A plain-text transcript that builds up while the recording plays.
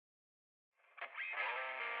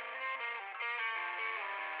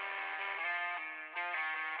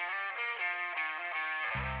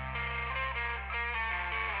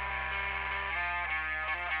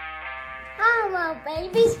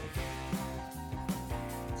little babies.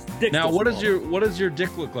 Now, what does your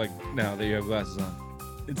dick look like now that you have glasses on?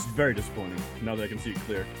 It's very disappointing now that I can see it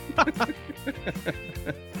clear.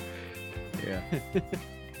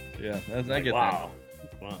 Yeah, I get wow.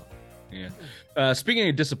 that. Wow. Yeah. Speaking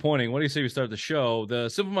of disappointing, what do you say we start the show? The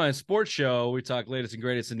Simple Minds Sports Show. We talk latest and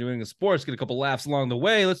greatest in New England sports. Get a couple laughs along the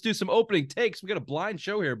way. Let's do some opening takes. We got a blind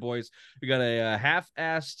show here, boys. We got a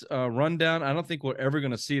half-assed rundown. I don't think we're ever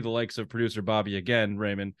going to see the likes of producer Bobby again,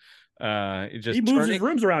 Raymond. He moves his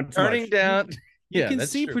rooms around turning down. You Yeah, can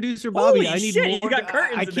see true. producer Bobby. Holy I need shit, more. you got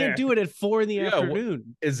curtains I in can't there. do it at 4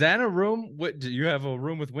 p.m. Is that a room? What, do you have a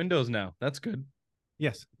room with windows now? That's good.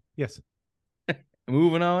 Yes.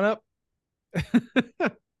 Moving on up.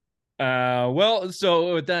 Well,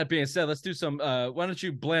 so with that being said, let's do some. Why don't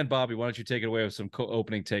you, Bland Bobby? Why don't you take it away with some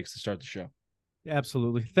opening takes to start the show?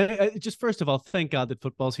 Absolutely. Just first of all, thank God that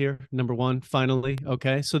football's here. Number one, finally.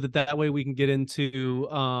 Okay. So that way we can get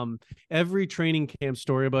into every training camp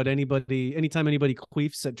story about anytime anybody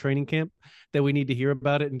queefs at training camp, that we need to hear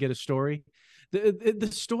about it and get a story. The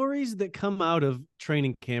stories that come out of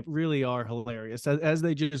training camp really are hilarious as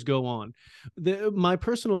they just go on. My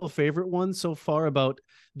personal favorite one so far about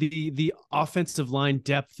the offensive line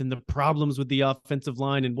depth and the problems with the offensive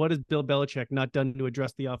line and what has Bill Belichick not done to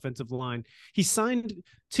address the offensive line. He signed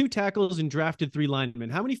 2 tackles and drafted 3 linemen.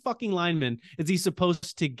 How many fucking linemen is he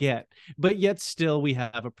supposed to get? But yet still we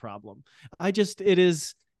have a problem.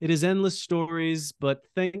 It is endless stories, but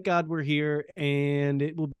thank God we're here, and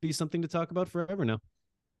it will be something to talk about forever now.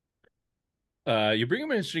 You bring up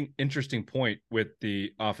an interesting point with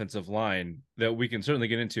the offensive line that we can certainly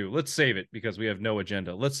get into. Let's save it because we have no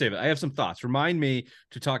agenda. Let's save it. I have some thoughts. Remind me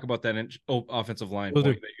to talk about that offensive line point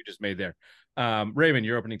that you just made there. Raymond,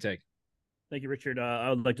 your opening take. Thank you, Richard. I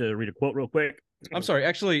would like to read a quote real quick. I'm sorry.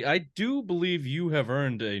 Actually, I do believe you have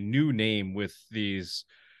earned a new name with these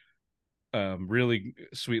really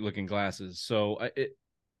sweet looking glasses. So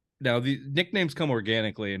now the nicknames come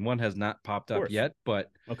organically and one has not popped up yet,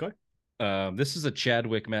 but okay. This is a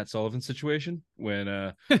Chadwick Matt Sullivan situation.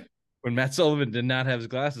 When Matt Sullivan did not have his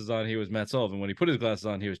glasses on, he was Matt Sullivan. When he put his glasses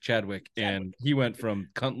on, he was Chadwick. And he went from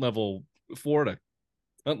cunt level 4 to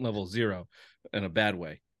cunt level 0 in a bad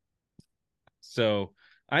way. So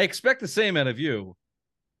I expect the same out of you.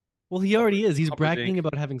 Well, he already is. He's bragging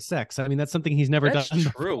about having sex. I mean, that's something he's never done. That's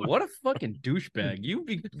true. Before. What a fucking douchebag. You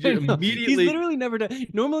immediately. He's literally never done.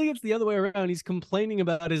 Normally, it's the other way around. He's complaining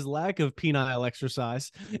about his lack of penile exercise.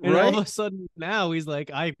 And all of a sudden now he's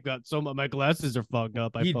like, I've got so much. My glasses are fogged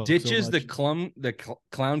up. He ditches the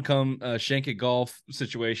clown come shank at golf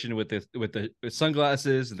situation with the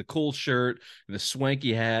sunglasses and the cool shirt and the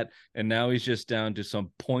swanky hat. And now he's just down to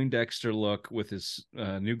some Poindexter look with his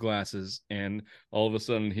new glasses. And all of a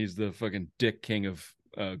sudden he's the fucking dick king of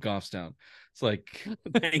Goffstown. It's like,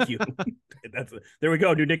 thank you. There we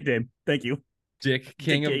go. New nickname. Thank you. Dick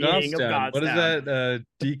King of Goffstown. What is that?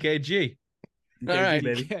 DKG. All right,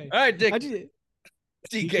 baby. All right, Dick.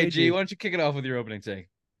 DKG. Why don't you kick it off with your opening take?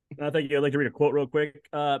 Thank you. I'd like to read a quote real quick.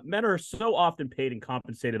 Men are so often paid and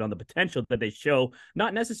compensated on the potential that they show,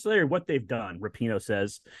 not necessarily what they've done, Rapinoe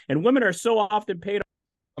says. And women are so often paid.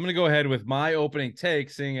 I'm going to go ahead with my opening take,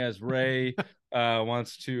 seeing as Ray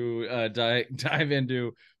wants to dive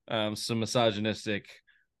into some misogynistic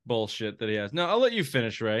bullshit that he has. No, I'll let you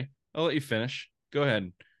finish, Ray. I'll let you finish. Go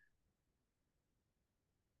ahead.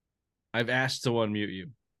 I've asked to unmute you,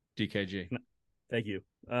 DKG. Thank you.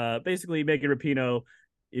 Basically, making Rapinoe,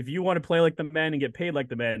 if you want to play like the men and get paid like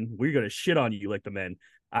the men, we're going to shit on you like the men.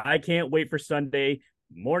 I can't wait for Sunday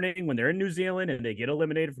morning when they're in New Zealand and they get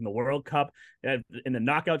eliminated from the World Cup in the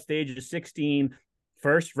knockout stage of 16,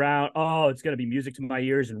 first round. Oh, it's going to be music to my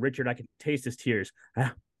ears. And Richard, I can taste his tears.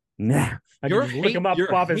 I can lick him up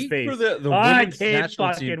off his face. For the I can't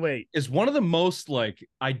fucking wait. Is one of the most like,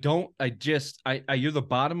 you're the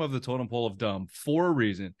bottom of the totem pole of dumb for a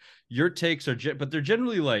reason. Your takes are, but they're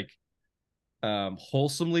generally like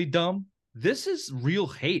wholesomely dumb. This is real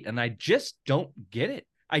hate. And I just don't get it.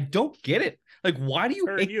 I don't get it. Like, why do you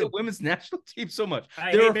hate the women's national team so much?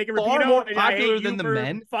 They're far more popular than the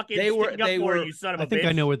men. They were. You son of a bitch. I think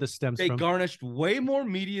I know where this stems from. They garnished way more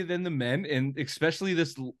media than the men, and especially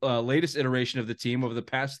this latest iteration of the team over the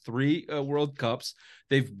past 3 World Cups.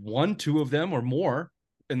 They've won 2 of them or more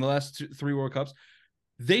in the last 3 World Cups.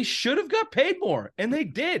 They should have got paid more, and they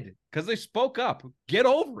did because they spoke up. Get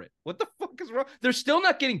over it. What the fuck is wrong? They're still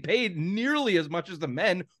not getting paid nearly as much as the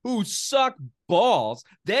men who suck balls.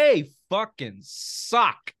 They fucking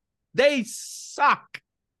suck. They suck.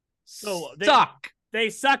 So suck. They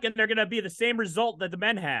suck, and they're going to be the same result that the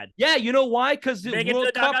men had. Yeah, you know why? Because the They get to World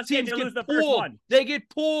the Cup knockout stage, teams they get lose the first pulled. one. They get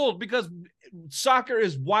pulled because soccer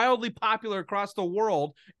is wildly popular across the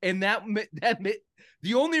world, and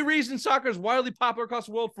the only reason soccer is wildly popular across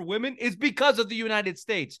the world for women is because of the United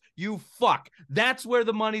States. You fuck. That's where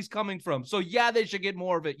the money's coming from. So yeah, they should get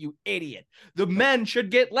more of it, you idiot. The men should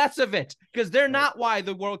get less of it because they're not why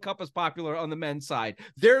the World Cup is popular on the men's side.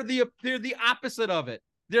 They're the opposite of it.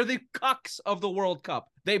 They're the cucks of the World Cup.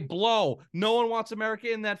 They blow. No one wants America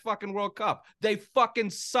in that fucking World Cup. They fucking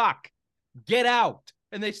suck. Get out.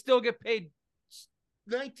 And they still get paid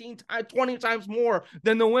 20 times more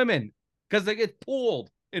than the women because they get pooled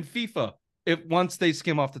in FIFA. Once they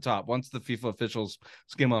skim off the top, once the FIFA officials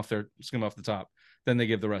skim off the top, then they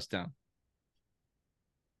give the rest down.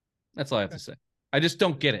 That's all I have to say. I just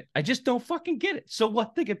don't get it. I just don't fucking get it. So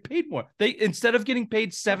what? They get paid more. They instead of getting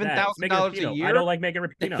paid $7,000 a year. I don't like Megan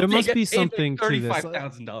Rapinoe. There must be something to this.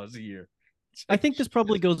 $35,000 a year. I think this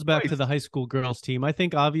probably goes back to the high school girls team. I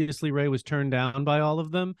think obviously Ray was turned down by all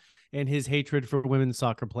of them, and his hatred for women's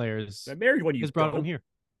soccer players I married when you has brought him here.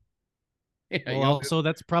 Yeah, well, also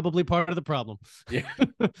that's probably part of the problem. Yeah.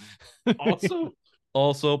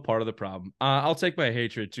 also part of the problem. I'll take my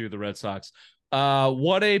hatred to the Red Sox.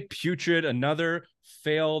 What a putrid, another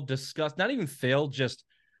failed, not even failed, just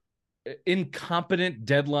incompetent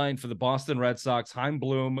deadline for the Boston Red Sox. Chaim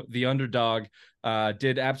Bloom, the underdog,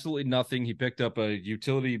 did absolutely nothing. He picked up a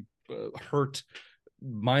utility hurt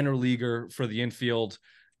minor leaguer for the infield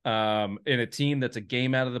in a team that's a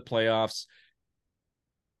game out of the playoffs.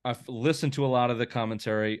 I've listened to a lot of the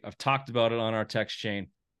commentary. I've talked about it on our text chain.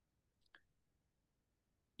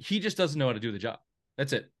 He just doesn't know how to do the job.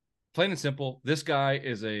 That's it. Plain and simple. This guy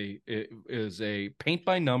is a paint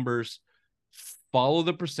by numbers, follow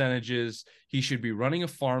the percentages. He should be running a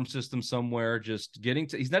farm system somewhere, just he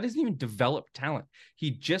doesn't even develop talent. He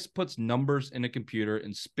just puts numbers in a computer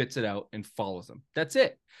and spits it out and follows them. That's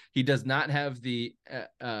it. He does not have the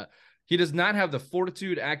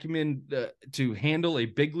fortitude, acumen to handle a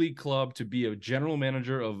big league club, to be a general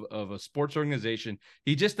manager of a sports organization.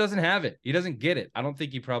 He just doesn't have it. He doesn't get it. I don't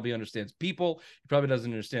think he probably understands people. He probably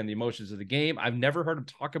doesn't understand the emotions of the game. I've never heard him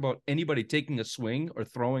talk about anybody taking a swing or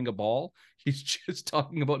throwing a ball. He's just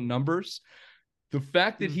talking about numbers. The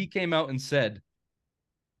fact that he came out and said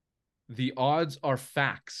the odds are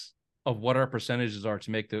facts of what our percentages are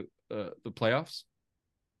to make the playoffs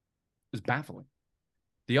is baffling.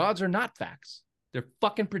 The odds are not facts. They're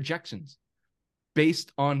fucking projections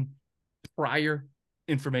based on prior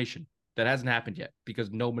information that hasn't happened yet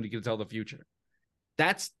because nobody can tell the future.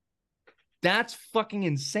 That's fucking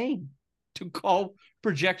insane to call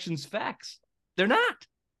projections facts. They're not.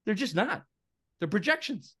 They're just not. They're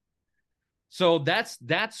projections. So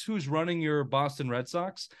that's who's running your Boston Red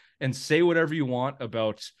Sox, and say whatever you want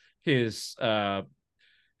about his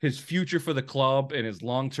future for the club and his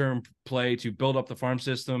long-term play to build up the farm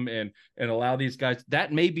system and allow these guys.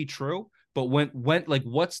 That may be true, but when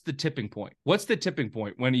what's the tipping point? What's the tipping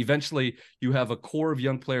point when eventually you have a core of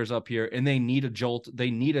young players up here and they need a jolt,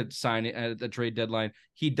 they need a sign at the trade deadline?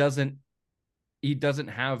 He doesn't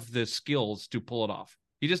have the skills to pull it off.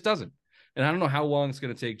 He just doesn't. And I don't know how long it's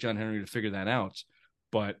going to take John Henry to figure that out,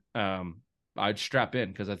 but I'd strap in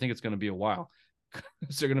because I think it's going to be a while.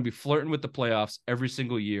 So they're going to be flirting with the playoffs every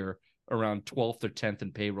single year around 12th or 10th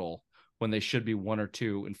in payroll when they should be 1 or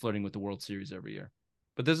 2 and flirting with the World Series every year.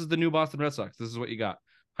 But this is the new Boston Red Sox. This is what you got.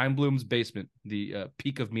 Chaim Bloom's basement, the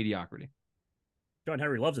peak of mediocrity. John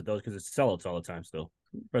Henry loves it, though, because it's sellouts all the time still.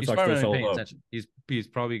 Red He's Sox probably still not paying low. attention. He's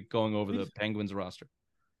probably going over the Penguins roster.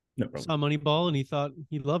 No problem. Saw Moneyball and he thought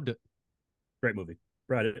he loved it. Great movie.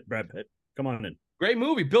 Brad Pitt. Come on in. Great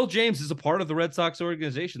movie. Bill James is a part of the Red Sox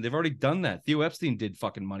organization. They've already done that. Theo Epstein did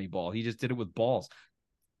fucking Moneyball. He just did it with balls.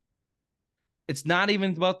 It's not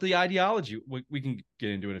even about the ideology. We can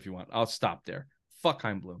get into it if you want. I'll stop there. Fuck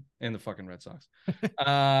Chaim Bloom and the fucking Red Sox.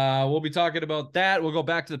 We'll be talking about that. We'll go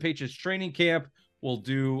back to the Patriots training camp. We'll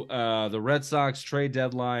do the Red Sox trade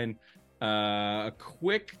deadline. A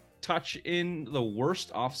quick touch in the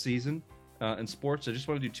worst offseason in sports. I just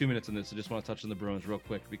want to do 2 minutes on this. I just want to touch on the Bruins real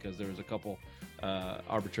quick because there was a couple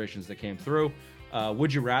arbitrations that came through.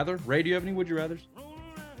 Would you rather? Ray, do you have any would you rathers?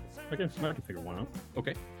 I can figure one out.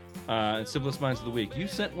 Okay. And Simplest Minds of the Week. You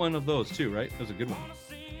sent one of those too, right? That was a good one.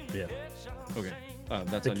 Yeah. Okay.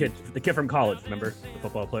 That's the kid from college, remember? The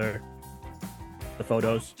football player. The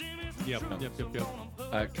photos. Yep.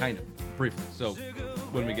 Kind of briefly. So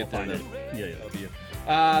when we get there, then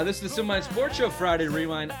Yeah. this is the Simple Mind Sports Show, Friday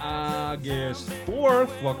Rewind, August 4th.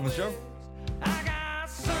 Welcome to the show.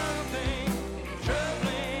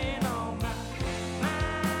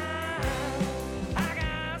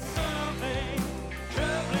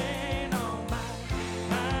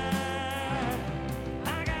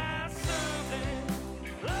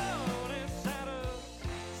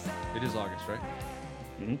 It is August, right?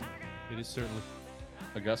 It is certainly.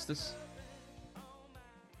 Augustus,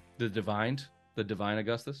 the divine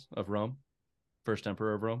Augustus of Rome, first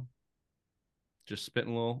emperor of Rome. Just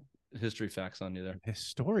spitting little history facts on you there.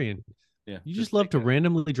 Historian. Yeah. You just love to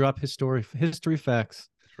randomly drop history facts.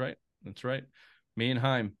 That's right. That's right. Me and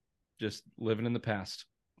Chaim just living in the past.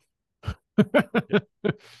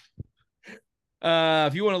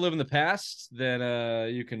 If you want to live in the past,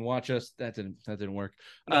 then you can watch us. That didn't work.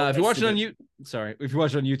 No, if you're watching on if you're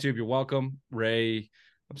watching on YouTube, you're welcome. Ray,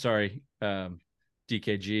 I'm sorry.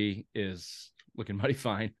 DKG is looking mighty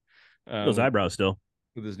fine. Those eyebrows still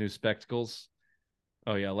with his new spectacles.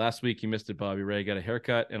 Oh yeah, last week he missed it. Bobby Ray got a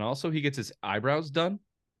haircut, and also he gets his eyebrows done.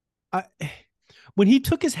 When he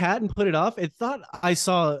took his hat and put it off, it thought I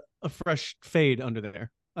saw a fresh fade under there.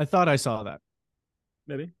 I thought I saw that.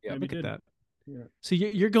 Maybe. Yeah, maybe look at that. Yeah. So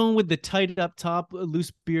you're going with the tight up top,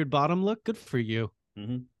 loose beard bottom look. Good for you.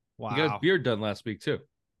 Mm-hmm. Wow. He got his beard done last week too.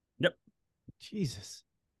 Yep. Jesus.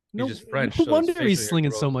 He's just French. No so wonder he's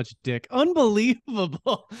slinging so much dick.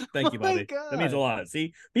 Unbelievable. Thank you, Bobby. That means a lot.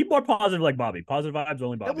 See, be more positive like Bobby. Positive vibes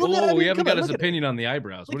only Bobby. Well, no, we haven't got his opinion on the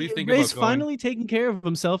eyebrows. What do you think Ray's about going? finally taking care of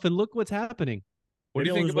himself, and look what's happening. What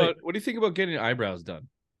do you think about getting eyebrows done?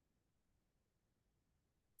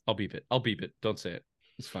 I'll beep it. Don't say it.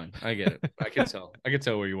 It's fine. I get it. I can tell. I can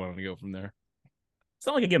tell where you want to go from there. It's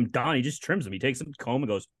not like I give him done. He just trims them. He takes them comb and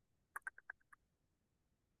goes.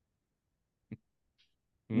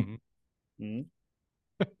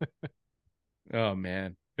 Oh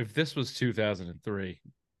man, if this was 2003,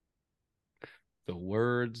 the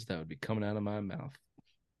words that would be coming out of my mouth.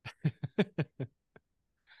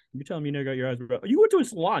 You tell him you never got your eyes. You went to a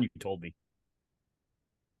salon. You told me.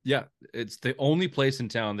 Yeah, it's the only place in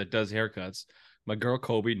town that does haircuts. My girl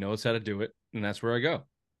Kobe knows how to do it, and that's where I go.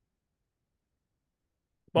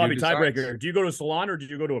 Bobby, tiebreaker. Do you go to a salon or do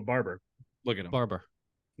you go to a barber? Look at him. Barber.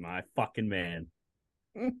 My fucking man.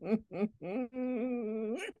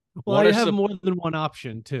 Well, I have more than one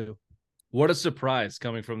option, too. What a surprise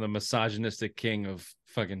coming from the misogynistic king of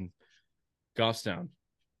fucking Goffstown.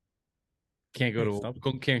 Can't go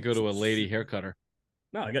to a lady haircutter.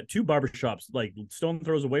 No, I got 2 barbershops like stone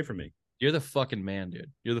throws away from me. You're the fucking man,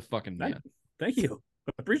 dude. You're the fucking man. Thank you.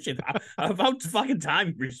 I appreciate that. About fucking time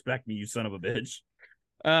you respect me, you son of a bitch.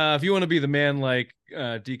 If you want to be the man like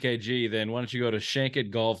DKG, then why don't you go to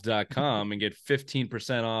shankitgolf.com and get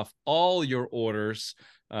 15% off all your orders.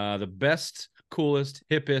 The best, coolest,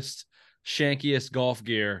 hippest, shankiest golf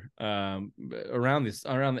gear around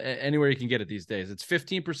anywhere you can get it these days. It's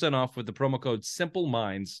 15% off with the promo code Simple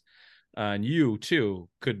Minds. And you too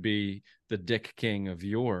could be the Dick King of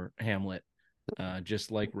your Hamlet,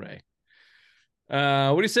 just like Ray.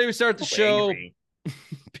 What do you say we start the show?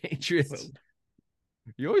 Patriots.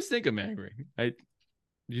 You always think I'm angry. Did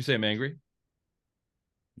you say I'm angry?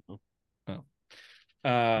 No. Oh.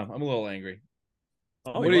 I'm a little angry.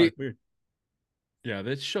 Oh, weird. Yeah,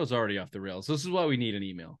 this show's already off the rails. This is why we need an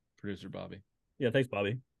email, producer Bobby. Yeah, thanks,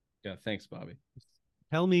 Bobby. Yeah, thanks, Bobby.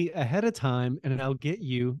 Tell me ahead of time, and I'll get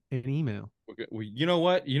you an email. Okay. Well, you know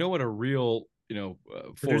what? You know what a real,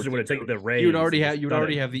 producer would have taken the raise. You'd already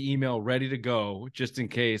have the email ready to go just in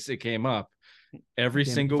case it came up every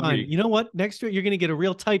single week. You know what? Next year you're going to get a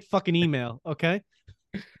real tight fucking email. Okay.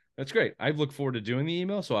 That's great. I look forward to doing the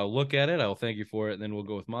email, so I'll look at it. I'll thank you for it, and then we'll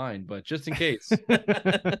go with mine. But just in case,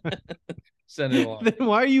 send it along. Then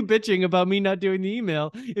why are you bitching about me not doing the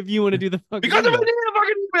email if you want to do the fucking because email? I need a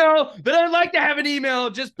fucking email, but I'd like to have an email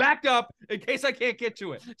just backed up in case I can't get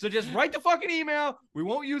to it. So just write the fucking email. We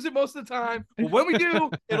won't use it most of the time, but when we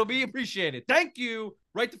do, it'll be appreciated. Thank you.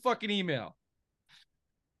 Write the fucking email.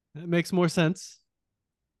 That makes more sense.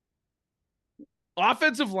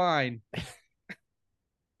 Offensive line.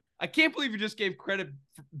 I can't believe you just gave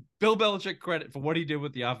Bill Belichick credit for what he did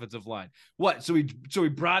with the offensive line. What? So he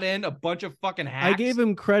brought in a bunch of fucking hacks? I gave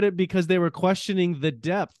him credit because they were questioning the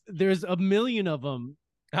depth. There's a million of them.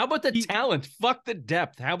 But how about the talent? Fuck the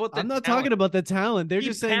depth. How about the I'm not talent? talking about the talent. They're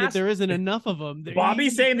just saying that there isn't enough of them.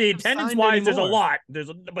 Bobby's saying the attendance-wise, there's a lot. But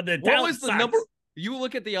the talent was the sucks. number? You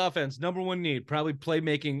look at the offense, number one need, probably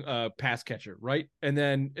playmaking pass catcher, right? And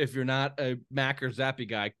then if you're not a Mac or Zappy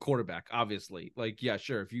guy, quarterback, obviously. Like, yeah,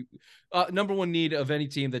 sure. If you number one need of any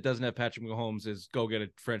team that doesn't have Patrick Mahomes is go get a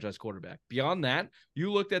franchise quarterback. Beyond that,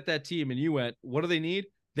 you looked at that team and you went, what do they need?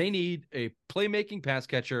 They need a playmaking pass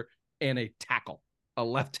catcher and a tackle, a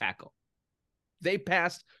left tackle. They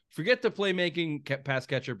passed, forget the playmaking pass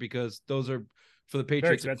catcher because those are, for the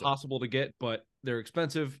Patriots, impossible to get, but they're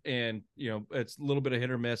expensive, and it's a little bit of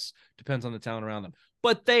hit or miss. Depends on the talent around them.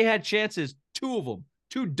 But they had chances, 2 of them,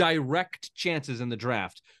 2 direct chances in the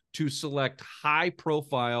draft to select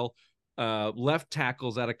high-profile left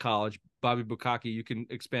tackles out of college. Bobby Bukaki, you can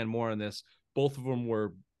expand more on this. Both of them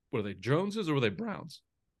were they Joneses or were they Browns?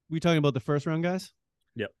 We talking about the first round guys?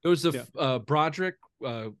 Yep. There was Broderick,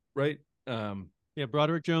 right? Yeah,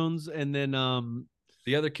 Broderick Jones, and then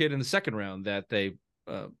the other kid in the second round that they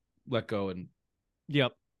let go and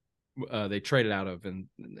yep. They traded out of and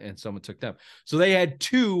someone took them. So they had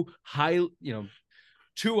two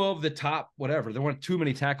of the top whatever. There weren't too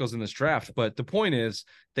many tackles in this draft, but the point is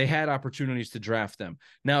they had opportunities to draft them.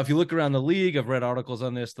 Now, if you look around the league, I've read articles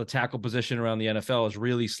on this, the tackle position around the NFL is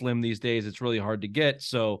really slim these days. It's really hard to get.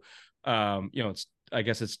 So, I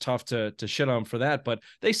guess it's tough to shit on for that, but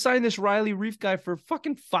they signed this Riley Reef guy for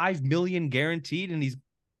fucking $5 million guaranteed, and he's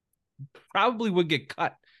probably would get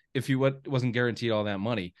cut if he wasn't guaranteed all that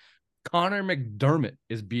money. Connor McDermott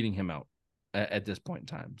is beating him out at this point in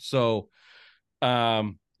time. So,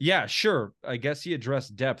 yeah, sure. I guess he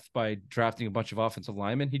addressed depth by drafting a bunch of offensive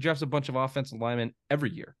linemen. He drafts a bunch of offensive linemen every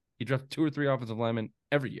year. He drafts 2 or 3 offensive linemen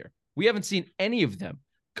every year. We haven't seen any of them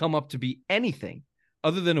come up to be anything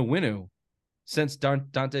other than a Winu since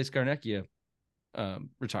Dante Scarnecchia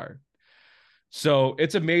retired. So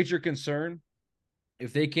it's a major concern.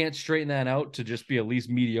 If they can't straighten that out to just be at least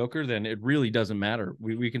mediocre, then it really doesn't matter.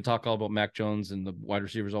 We can talk all about Mac Jones and the wide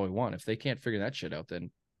receivers all we want. If they can't figure that shit out, then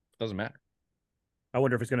it doesn't matter. I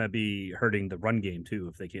wonder if it's going to be hurting the run game too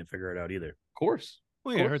if they can't figure it out either. Of course.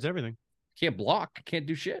 Well, yeah, it hurts everything. Can't block. Can't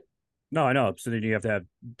do shit. No, I know. So then you have to have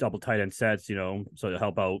double tight end sets, so to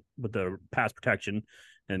help out with the pass protection.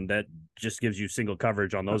 And that just gives you single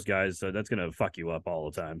coverage on those guys. So that's going to fuck you up all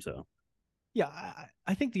the time. So, yeah,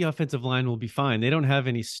 I think the offensive line will be fine. They don't have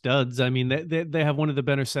any studs. I mean, they have one of the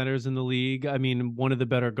better centers in the league. I mean, one of the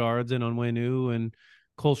better guards in Onwenu and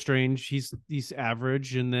Cole Strange. He's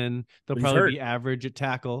average, and then they'll probably be average at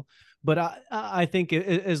tackle. But I think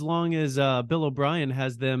as long as Bill O'Brien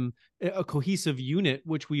has them a cohesive unit,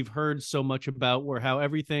 which we've heard so much about, where how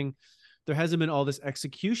everything. There hasn't been all this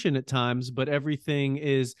execution at times, but everything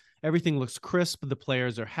looks crisp. The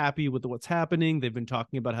players are happy with what's happening. They've been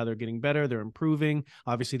talking about how they're getting better. They're improving.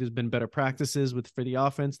 Obviously, there's been better practices for the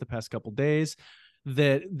offense the past couple of days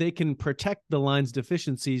that they can protect the line's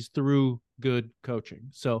deficiencies through good coaching.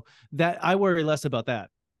 So that I worry less about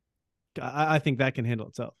that. I think that can handle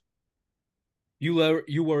itself. You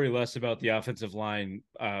worry less about the offensive line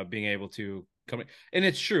being able to come in. And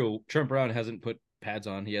it's true. Trent Brown hasn't put pads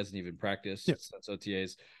on. He hasn't even practiced since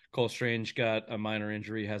OTAs. Cole Strange got a minor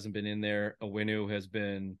injury, hasn't been in there. Owinu has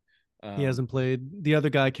been he hasn't played. The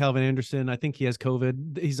other guy, Calvin Anderson, I think he has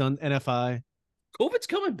COVID. He's on NFI. COVID's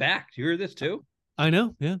coming back. Do you hear this too? I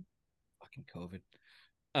know, yeah. Fucking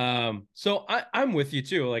COVID. So I'm with you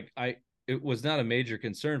too. Like it was not a major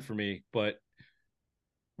concern for me, but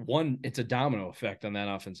it's a domino effect on that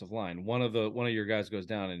offensive line. One of your guys goes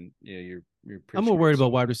down, and you're I'm more worried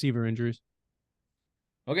about wide receiver injuries.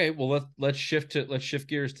 Okay, well let's shift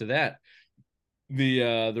gears to that.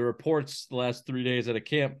 The reports the last 3 days at a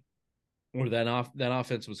camp where that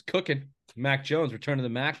offense was cooking. Mac Jones, return to the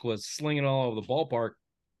Mac, was slinging all over the ballpark.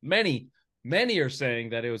 Many are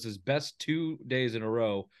saying that it was his best 2 days in a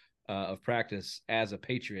row of practice as a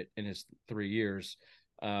Patriot in his 3 years.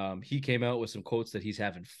 He came out with some quotes that he's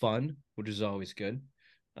having fun, which is always good.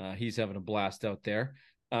 He's having a blast out there.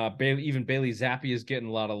 Bailey Zappi is getting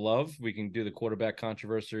a lot of love. We can do the quarterback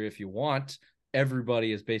controversy if you want.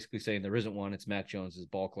 Everybody is basically saying there isn't one. It's Mac Jones's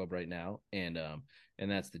ball club right now, and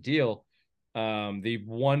that's the deal. The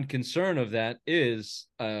one concern of that is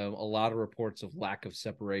a lot of reports of lack of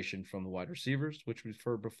separation from the wide receivers, which we've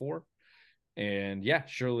heard before. And yeah,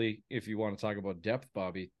 surely if you want to talk about depth,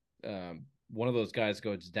 Bobby, one of those guys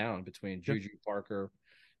goes down between Juju Parker.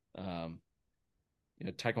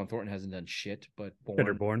 Tyquan Thornton hasn't done shit, but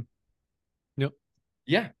Bourne. Yep.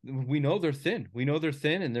 Yeah, we know they're thin.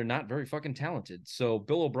 And they're not very fucking talented. So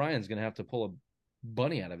Bill O'Brien's going to have to pull a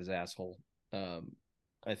bunny out of his asshole,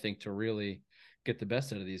 I think, to really get the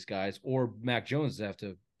best out of these guys. Or Mac Jones have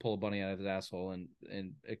to pull a bunny out of his asshole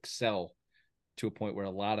and excel to a point where a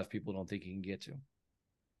lot of people don't think he can get to.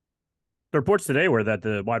 The reports today were that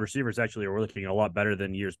the wide receivers actually were looking a lot better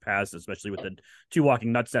than years past, especially with the 2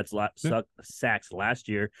 walking nut sacks last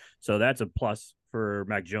year. So that's a plus for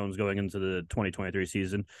Mac Jones going into the 2023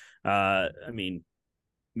 season. I mean,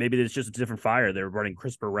 maybe it's just a different fire. They're running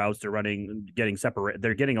crisper routes. They're getting separate.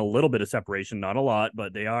 They're getting a little bit of separation, not a lot,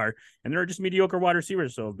 but they are. And they're just mediocre wide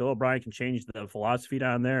receivers. So if Bill O'Brien can change the philosophy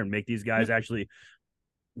down there and make these guys actually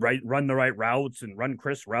run the right routes and run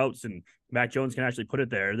crisp routes, and Mac Jones can actually put it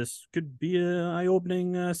there, this could be an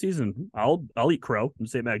eye-opening season. I'll eat crow and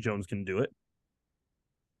say Mac Jones can do it.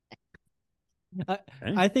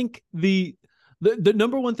 I think the The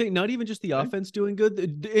number one thing, not even just the offense doing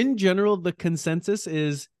good. In general, the consensus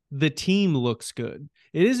is the team looks good.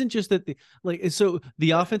 It isn't just that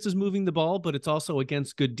the offense is moving the ball, but it's also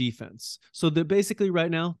against good defense. So that basically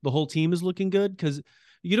right now the whole team is looking good, because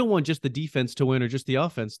you don't want just the defense to win or just the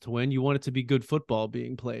offense to win. You want it to be good football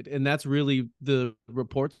being played. And that's really the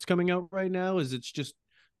reports coming out right now, is it's just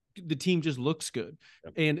the team just looks good.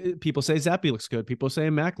 Yep. And people say Zappy looks good. People say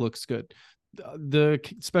Mac looks good. The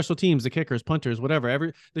special teams, the kickers, punters,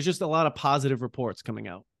 whatever. There's just a lot of positive reports coming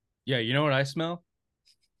out. Yeah, you know what I smell?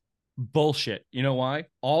 Bullshit. You know why?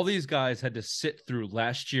 All these guys had to sit through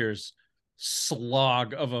last year's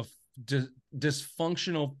slog of a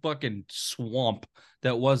dysfunctional fucking swamp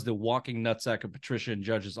that was the walking nutsack of Patricia and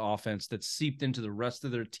Judge's offense that seeped into the rest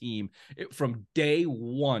of their team from day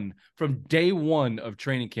one of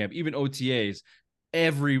training camp, even OTAs.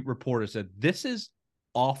 Every reporter said, this is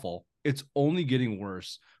awful. It's only getting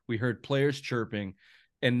worse. We heard players chirping,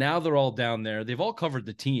 and now they're all down there. They've all covered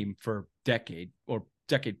the team for decade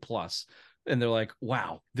plus. And they're like,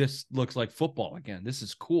 wow, this looks like football again. This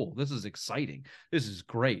is cool. This is exciting. This is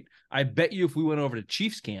great. I bet you if we went over to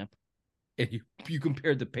Chiefs camp and you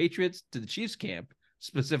compared the Patriots to the Chiefs camp,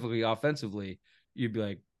 specifically offensively, you'd be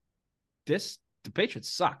like, the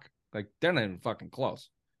Patriots suck. Like, they're not even fucking close.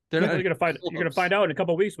 You're gonna find out in a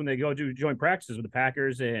couple of weeks when they go do joint practices with the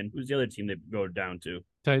Packers, and who's the other team they go down to?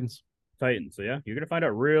 Titans. So yeah, you're gonna find out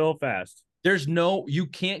real fast. You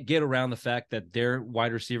can't get around the fact that their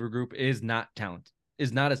wide receiver group is not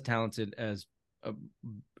as talented as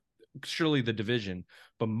surely the division,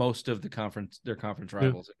 but most of their conference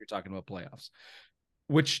rivals. If you're talking about playoffs,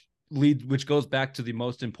 which goes back to the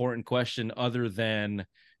most important question, other than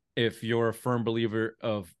if you're a firm believer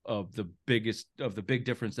of the big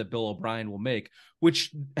difference that Bill O'Brien will make,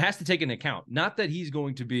 which has to take into account, not that he's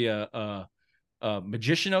going to be a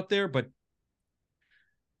magician out there, but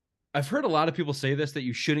I've heard a lot of people say this, that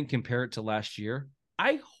you shouldn't compare it to last year.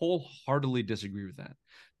 I wholeheartedly disagree with that.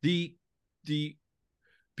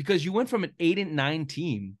 Because you went from an 8-9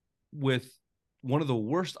 team with one of the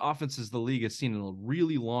worst offenses the league has seen in a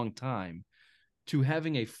really long time to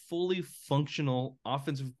having a fully functional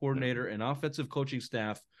offensive coordinator and offensive coaching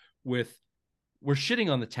staff we're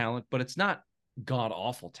shitting on the talent, but it's not god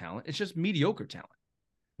awful talent. It's just mediocre talent.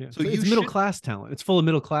 Yeah. So it's middle class talent. It's full of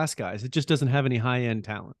middle class guys. It just doesn't have any high end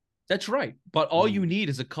talent. That's right. But all you need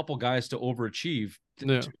is a couple guys to overachieve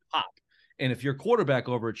to pop. And if your quarterback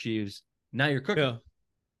overachieves, now you're cooking. Yeah.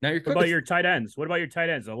 Now you're cooking. What about your tight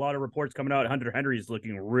ends? A lot of reports coming out. Hunter Henry is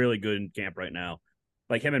looking really good in camp right now.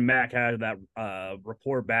 Like him and Mac had that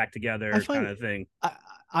rapport back together kind of thing.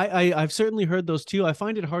 I've certainly heard those too. I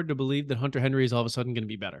find it hard to believe that Hunter Henry is all of a sudden going to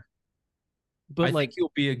be better. But I think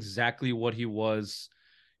he'll be exactly what he was.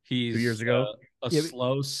 He's 2 years ago.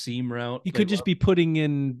 Slow seam route. He could just be putting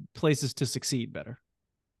in places to succeed better.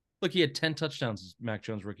 Look, he had 10 touchdowns as Mac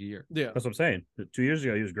Jones' rookie year. Yeah, that's what I'm saying. 2 years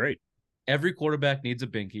ago, he was great. Every quarterback needs a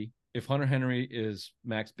binky. If Hunter Henry is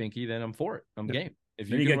Mac's binky, then I'm for it. I'm game. If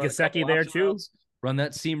you get Gesicki there too, run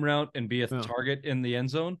that seam route and be a target in the end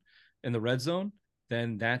zone, in the red zone,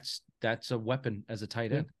 then that's a weapon as a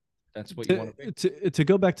tight end. That's what you want to be. To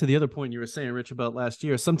go back to the other point you were saying, Rich, about last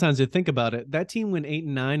year, sometimes you think about it, that team went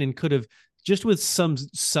 8-9 and could have, just with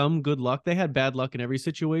some good luck, they had bad luck in every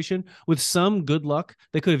situation. With some good luck,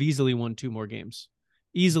 they could have easily won 2 more games.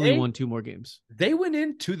 Won 2 more games. They went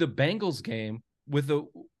into the Bengals game with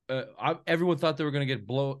everyone thought they were going to get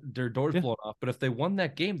their doors blown off, but if they won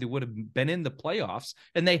that game, they would have been in the playoffs,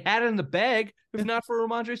 and they had it in the bag if not for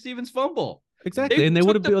Ramondre Stevens' fumble. Exactly, and they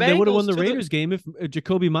would have won the Raiders game if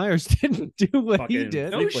Jacoby Myers didn't do what he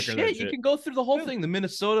did. No shit, you can go through the whole thing. The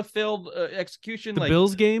Minnesota failed execution. The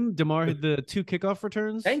Bills game, DeMar had the 2 kickoff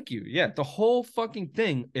returns. Thank you. Yeah, the whole fucking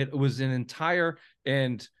thing. It was an entire,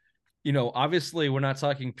 and obviously we're not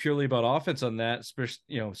talking purely about offense on that,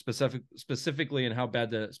 specifically in how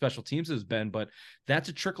bad the special teams has been, but that's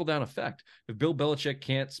a trickle down effect. If Bill Belichick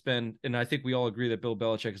can't spend, and I think we all agree that Bill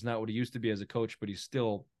Belichick is not what he used to be as a coach, but he's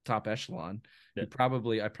still top echelon. Yeah.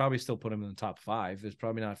 I probably still put him in the top 5. There's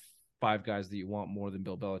probably not 5 guys that you want more than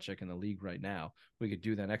Bill Belichick in the league right now. We could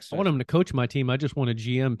do that next. I want him to coach my team. I just want a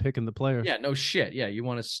GM picking the players. Yeah, no shit. Yeah, you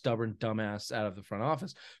want a stubborn dumbass out of the front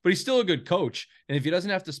office, but he's still a good coach. And if he doesn't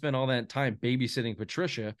have to spend all that time babysitting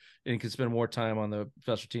Patricia and can spend more time on the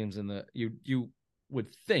special teams, and you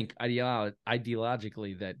would think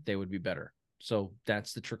ideologically that they would be better. So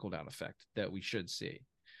that's the trickle down effect that we should see.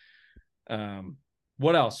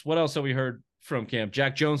 What else? What else have we heard from camp?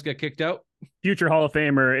 Jack Jones got kicked out. Future Hall of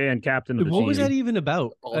Famer and captain of the team. What was that even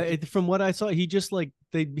about? From what I saw, he just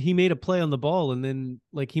he made a play on the ball, and then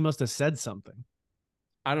he must have said something.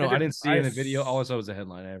 I don't know. I didn't see in the video. All I saw was a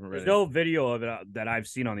headline. I haven't read There's it. no video of it that I've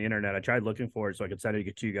seen on the internet. I tried looking for it so I could send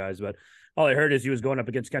it to you guys, but all I heard is he was going up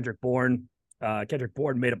against Kendrick Bourne. Kendrick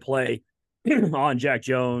Bourne made a play on Jack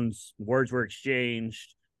Jones. Words were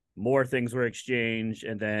exchanged. More things were exchanged.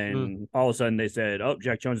 And then all of a sudden they said, oh,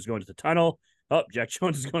 Jack Jones is going to the tunnel. Oh, Jack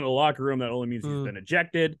Jones is going to the locker room. That only means he's been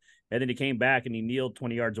ejected. And then he came back and he kneeled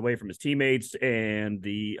 20 yards away from his teammates. And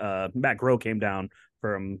the Matt Groh came down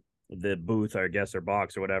from the booth, or I guess, or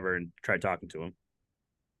box or whatever, and tried talking to him.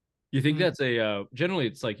 You think that's a generally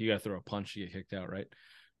it's like you got to throw a punch to get kicked out, right?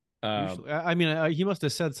 I mean, he must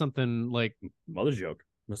have said something like mother's joke.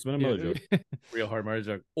 Must have been a mother joke. Real hard mother's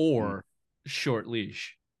joke. Or short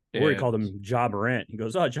leash. Or he called him Ja Morant. He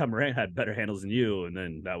goes, oh, Ja Morant had better handles than you. And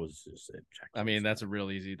then that was just it. I mean, that's a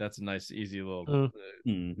nice, easy little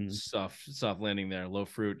soft landing there. Low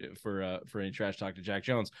fruit for any trash talk to Jack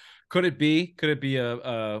Jones. Could it be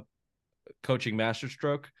a coaching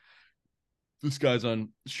masterstroke? This guy's on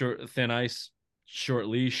thin ice, short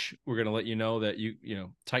leash. We're going to let you know that you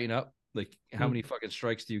tighten up. Like, how many fucking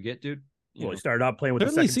strikes do you get, dude? He started out playing with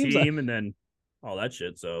the second team and then all that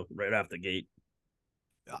shit. So right off the gate.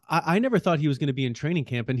 I never thought he was going to be in training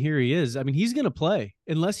camp, and here he is. I mean, he's going to play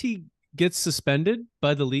unless he gets suspended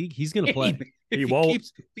by the league. He's going to play. He won't.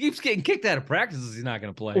 He keeps getting kicked out of practices. He's not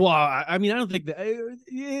going to play. Well, I mean, I don't think that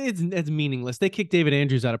it's meaningless. They kicked David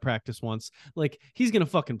Andrews out of practice once. Like, he's going to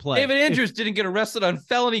fucking play. David Andrews didn't get arrested on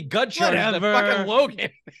felony gun charges at fucking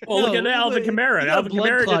Logan. Well, look at Alvin Kamara. Alvin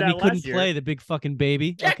Kamara did that he couldn't year. play, the big fucking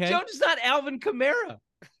baby. Jack Jones is not Alvin Kamara.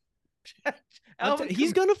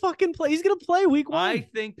 He's gonna fucking play. He's gonna play week 1. I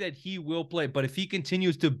think that he will play, but if he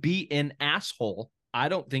continues to be an asshole, I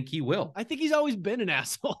don't think he will. I think he's always been an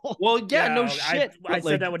asshole. Well, yeah, no shit. I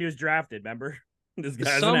said that when he was drafted. Remember, this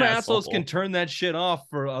guy's some assholes can turn that shit off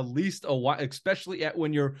for at least a while, especially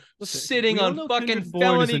when you're sitting on fucking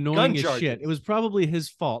felony gun charges. Shit. It was probably his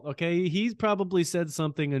fault. Okay, he's probably said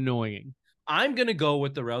something annoying. I'm going to go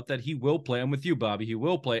with the route that he will play. I'm with you, Bobby. He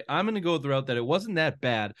will play. I'm going to go with the route that it wasn't that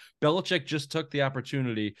bad. Belichick just took the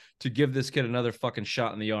opportunity to give this kid another fucking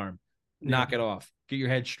shot in the arm. Knock it off. Get your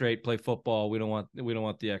head straight. Play football. We don't want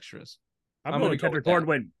the extras. I'm going with Kendrick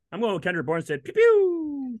Bourne. I'm going with Kendrick Bourne said, pew,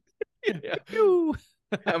 pew. Yeah. Pew.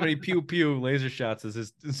 How many pew, pew laser shots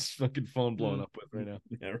is his fucking phone blowing up with right now?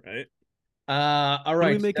 Yeah, right. All right. What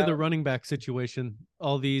do we make of the running back situation?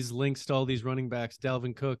 All these links to all these running backs: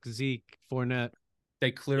 Dalvin Cook, Zeke, Fournette.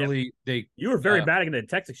 They clearly You were very bad in the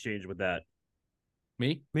text exchange with that.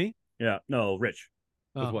 Me? Yeah. No, Rich.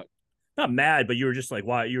 With what? Not mad, but you were just like,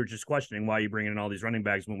 why? You were just questioning why you bringing in all these running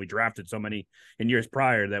backs when we drafted so many in years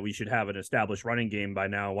prior that we should have an established running game by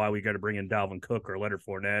now. Why we got to bring in Dalvin Cook or Leonard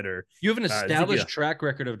Fournette or you have an established track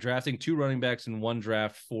record of drafting 2 running backs in one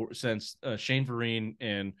draft since Shane Vereen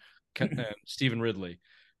and Stephen Ridley,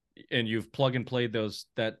 and you've plug and played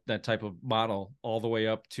that type of model all the way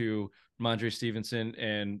up to Ramondre Stevenson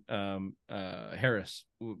and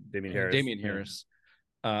Damian Harris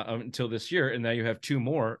until this year, and now you have 2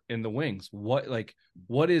 more in the wings.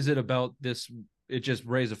 What is it about this? It just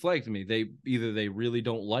raised a flag to me. They really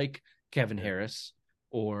don't like Kevin Harris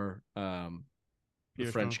or the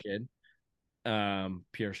French kid,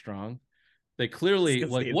 Pierre Strong. They clearly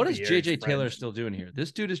what is JJ Taylor still doing here?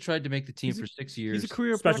 This dude has tried to make the team for 6 years. He's a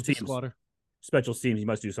career special practice teams squatter. Special teams. He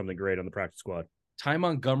must do something great on the practice squad. Ty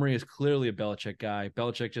Montgomery is clearly a Belichick guy.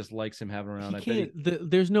 Belichick just likes him having around.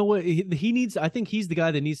 There's no way he needs. I think he's the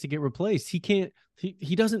guy that needs to get replaced. He can't.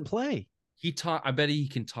 He doesn't play. I bet he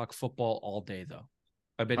can talk football all day though.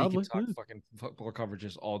 I bet he can talk fucking football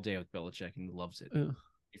coverages all day with Belichick, and he loves it.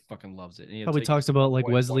 He fucking loves it. And probably talks about like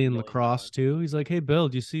Wesleyan lacrosse too. He's like, "Hey, Bill,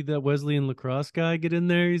 do you see that Wesleyan lacrosse guy get in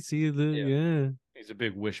there? You see the He's a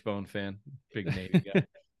big Wishbone fan, big Navy guy."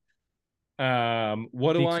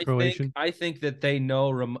 What do I think? I think that they know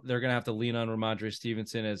they're going to have to lean on Ramondre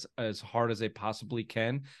Stevenson as hard as they possibly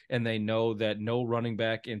can. And they know that no running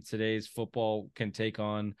back in today's football can take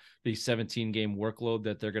on the 17-game workload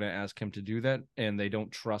that they're going to ask him to do that. And they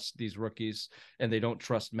don't trust these rookies, and they don't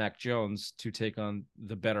trust Mac Jones to take on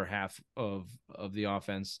the better half of the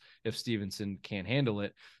offense if Stevenson can't handle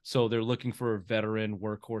it. So they're looking for a veteran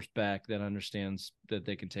workhorse back that understands that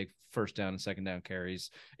they can take first down and second down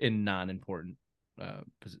carries in non-important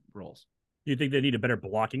roles. Do you think they need a better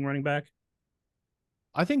blocking running back?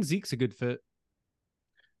 I think Zeke's a good fit.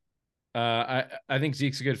 I think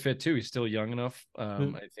Zeke's a good fit too. He's still young enough. I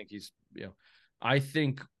think I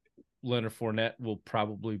think Leonard Fournette will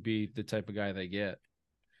probably be the type of guy they get.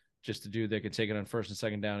 Just a dude that can take it on first and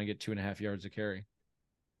second down and get 2.5 yards of carry.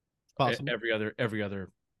 Possible. Every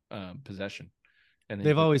other possession. And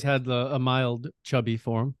they've always had a mild chubby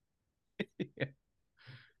form. Yeah.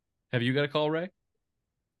 Have you got a call, Ray?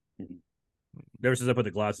 Ever since I put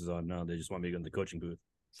the glasses on, no, they just want me to go in the coaching booth.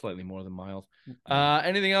 Slightly more than mild.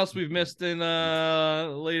 Anything else we've missed in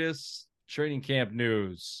latest training camp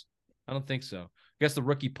news? I don't think so. I guess the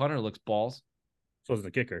rookie punter looks balls. So is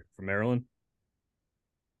the kicker from Maryland.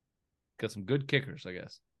 Got some good kickers, I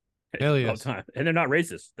guess. Hell yes. Time. And they're not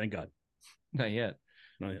racist, thank God. Not yet.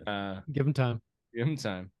 Not yet. Give them time. Give them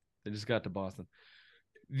time. They just got to Boston.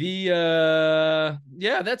 Yeah,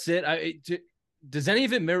 that's it. Does any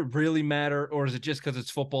of it really matter, or is it just because it's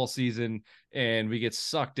football season and we get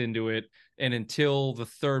sucked into it? And until the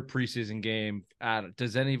third preseason game,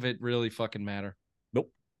 does any of it really fucking matter?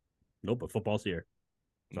 Nope, but football's here.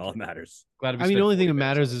 That's all that matters. The only thing that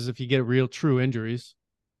matters is if you get real true injuries.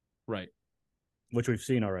 Right. Which we've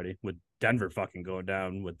seen already with Denver fucking going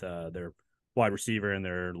down with their wide receiver and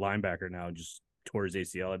their linebacker now just tore his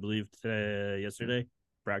ACL, I believe, yesterday.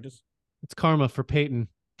 Practice. It's karma for Peyton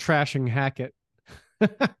trashing Hackett.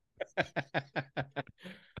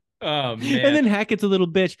 Oh, man. And then Hackett's a little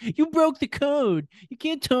bitch. You broke the code. You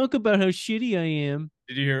can't talk about how shitty I am.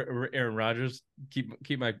 Did you hear Aaron Rodgers?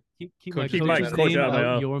 Keep my coach name out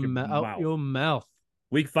out your mouth.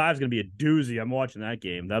 Week 5 is going to be a doozy. I'm watching that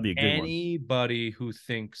game. That'll be a good one. Anybody who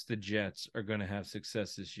thinks the Jets are going to have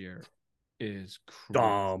success this year is crazy.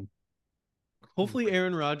 Dumb. Hopefully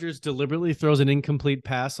Aaron Rodgers deliberately throws an incomplete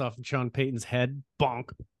pass off of Sean Payton's head.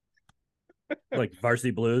 Bonk. Like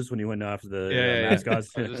Varsity Blues when he went after the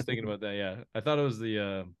mascots. I was just thinking about that, yeah. I thought it was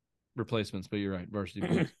the replacements, but you're right. Varsity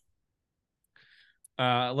Blues.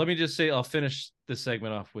 Let me just say, I'll finish this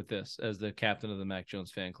segment off with this as the captain of the Mac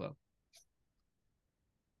Jones fan club.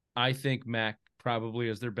 I think Mac probably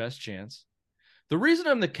is their best chance. The reason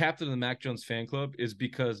I'm the captain of the Mac Jones fan club is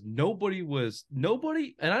because nobody,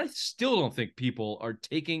 and I still don't think people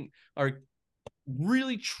are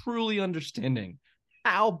really truly understanding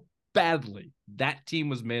how badly that team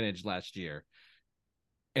was managed last year.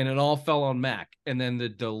 And it all fell on Mac. And then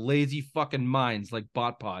the lazy fucking minds like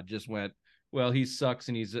BotPod just went, well, he sucks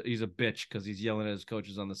and he's a bitch because he's yelling at his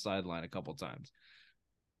coaches on the sideline a couple times.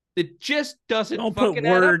 It just doesn't don't fucking put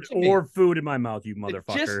word add up to or me. food in my mouth, you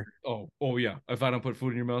motherfucker. Oh yeah. If I don't put food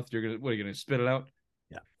in your mouth, what are you gonna spit it out?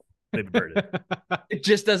 Yeah, maybe burn it. It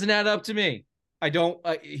just doesn't add up to me.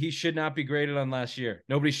 He should not be graded on last year.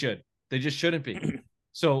 Nobody should. They just shouldn't be.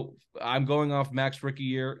 So I'm going off Mac's rookie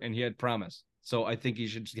year, and he had promise. So I think he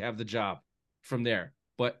should have the job from there.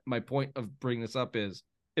 But my point of bringing this up is,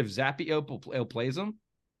 if Zappe outplays him,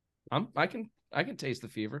 I can taste the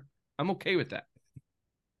fever. I'm okay with that.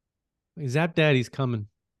 Zap Daddy's coming.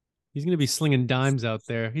 He's going to be slinging dimes out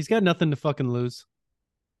there. He's got nothing to fucking lose.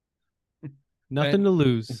 Nothing to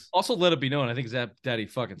lose. Also, let it be known, I think Zap Daddy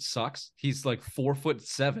fucking sucks. He's like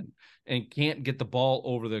 4'7" and can't get the ball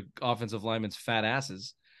over the offensive lineman's fat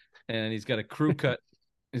asses. And he's got a crew cut.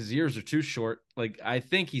 His ears are too short. Like, I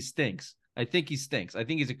think he stinks. I think he's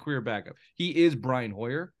a career backup. He is Brian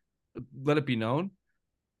Hoyer. Let it be known.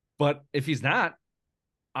 But if he's not,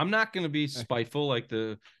 I'm not going to be spiteful like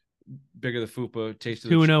the bigger the fupa taste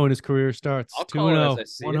of 2-0 in his career starts. 2-0,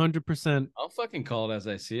 100%. I'll fucking call it as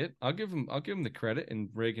I see it. I'll give him the credit, and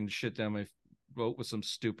Ray can shit down my vote with some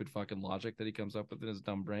stupid fucking logic that he comes up with in his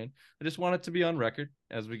dumb brain. I just want it to be on record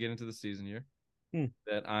as we get into the season here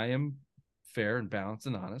that I am fair and balanced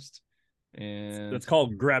and honest. And that's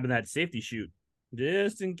called grabbing that safety chute,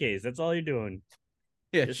 just in case. That's all you're doing.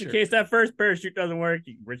 Yeah, just in case that first parachute doesn't work.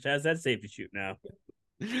 Rich has that safety chute now.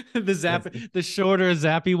 the shorter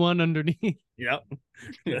zappy one underneath. Yep.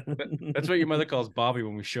 That's what your mother calls Bobby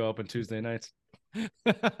when we show up on Tuesday nights.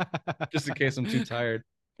 Just in case I'm too tired.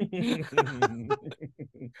 Speaking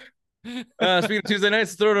of Tuesday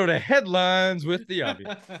nights, throw it over to headlines with the Avi.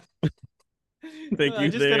 Thank you. I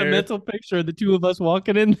just got a mental picture of the two of us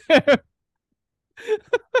walking in there.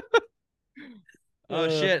 Oh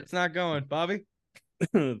shit, it's not going, Bobby.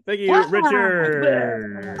 Thank you,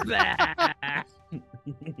 Richard.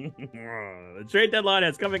 The trade deadline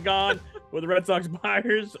has come and gone. Were the Red Sox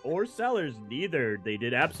buyers or sellers? Neither. They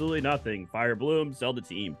did absolutely nothing. Fire Bloom, sell the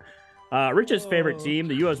team. Rich's favorite team,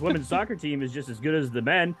 the U.S. women's soccer team, is just as good as the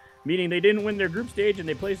men, meaning they didn't win their group stage and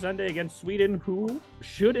they play Sunday against Sweden, who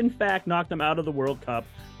should in fact knock them out of the World Cup.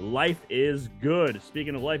 Life is good.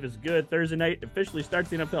 Speaking of life is good, Thursday night officially starts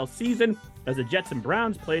the NFL season as the Jets and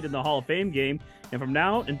Browns played in the Hall of Fame game. And from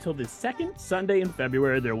now until the second Sunday in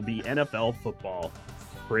February, there will be NFL football.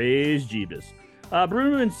 Praise Jeebus.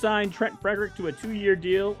 Bruin signed Trent Frederick to a 2-year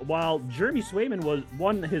deal, while Jeremy Swayman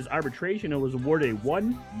won his arbitration and was awarded a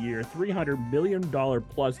 1-year, $300 million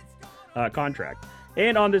plus contract.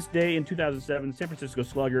 And on this day in 2007, San Francisco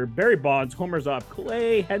slugger Barry Bonds homers off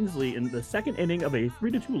Clay Hensley in the second inning of a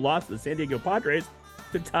 3-2 loss to the San Diego Padres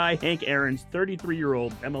to tie Hank Aaron's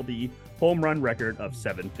 33-year-old MLB home run record of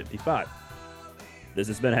 755. This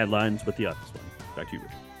has been Headlines with the Office One. Back to you,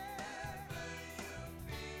 Richard.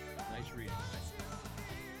 Nice reading.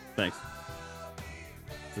 Thanks.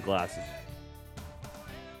 It's the glasses.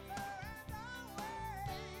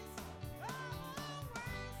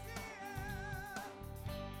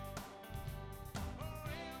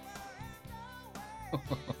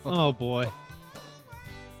 Oh boy.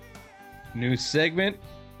 New segment,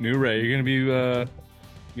 new Ray. You're gonna be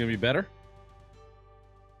better.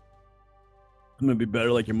 I'm gonna be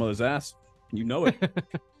better like your mother's ass. You know it.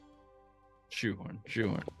 Shoehorn.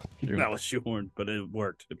 That was shoehorned, but it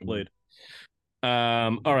worked. It played.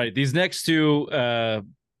 All right. These next two,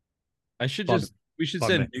 we should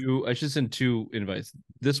send two invites.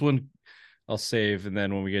 This one I'll save, and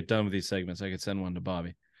then when we get done with these segments, I could send one to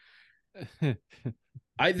Bobby.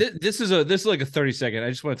 This is like a 30-second. I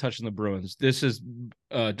just want to touch on the Bruins. This is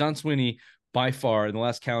Don Sweeney by far in the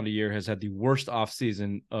last calendar year has had the worst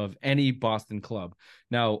offseason of any Boston club.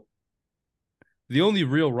 Now, the only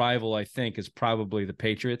real rival I think is probably the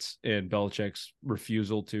Patriots and Belichick's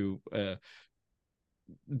refusal to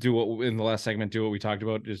do what in the last segment, do what we talked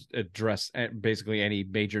about, just address basically any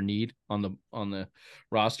major need on the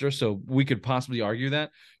roster. So we could possibly argue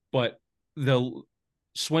that, but the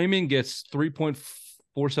Swayman gets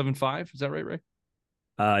 3.475. Is that right, Ray?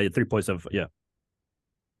 3.7. Yeah.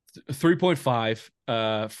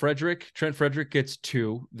 3.5. Trent Frederick gets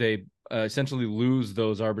 2. They essentially lose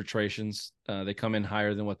those arbitrations. They come in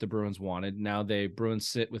higher than what the Bruins wanted. Now Bruins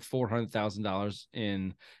sit with $400,000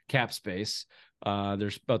 in cap space.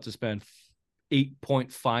 They're about to spend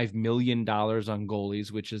 $8.5 million on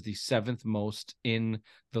goalies, which is the 7th most in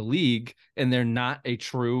the league, and they're not a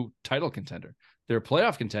true title contender. They're a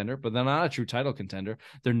playoff contender, but they're not a true title contender.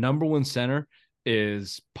 Their number 1 center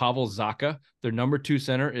is Pavel Zacha. Their number 2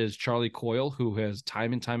 center is Charlie Coyle, who has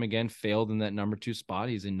time and time again failed in that number 2 spot.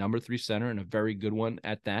 He's a number 3 center and a very good one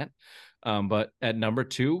at that. But at number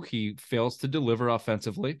 2, he fails to deliver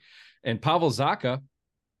offensively. And Pavel Zacha,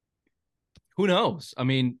 who knows? I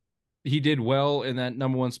mean, he did well in that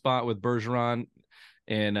number 1 spot with Bergeron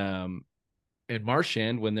and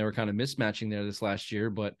Marchand when they were kind of mismatching there this last year,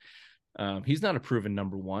 but he's not a proven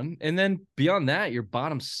number 1. And then beyond that, your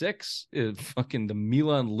bottom 6 is fucking the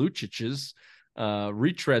Milan Lucic's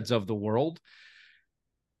retreads of the world.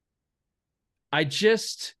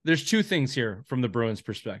 There's 2 things here from the Bruins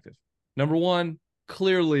perspective. Number 1,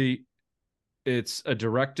 clearly it's a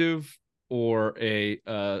directive or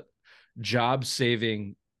a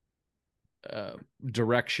job-saving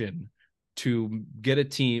direction to get a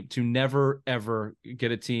team to never ever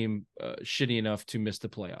get a team shitty enough to miss the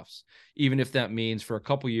playoffs, even if that means for a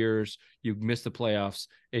couple years you miss the playoffs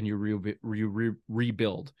and you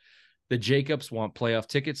rebuild. The Jacobs want playoff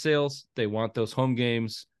ticket sales. They want those home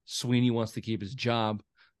games. Sweeney wants to keep his job,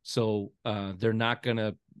 so they're not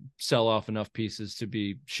gonna sell off enough pieces to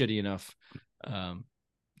be shitty enough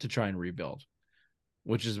to try and rebuild,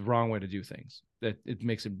 which is the wrong way to do things. That it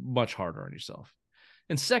makes it much harder on yourself.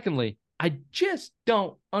 And secondly, I just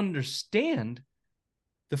don't understand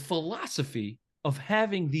the philosophy of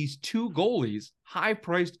having these 2 goalies,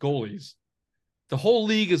 high-priced goalies. The whole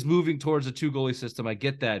league is moving towards a 2-goalie system. I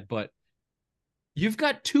get that, but you've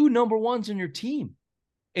got 2 number 1s in your team,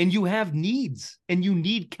 and you have needs, and you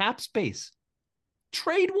need cap space.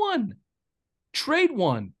 Trade one,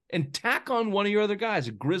 and tack on one of your other guys,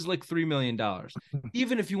 a Grizzlick $3 million.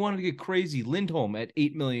 Even if you wanted to get crazy, Lindholm at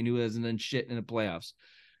 $8 million, who hasn't done shit in the playoffs.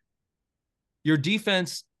 Your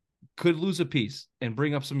defense could lose a piece and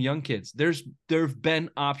bring up some young kids. There have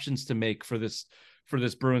been options to make for this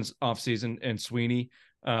Bruins offseason, and Sweeney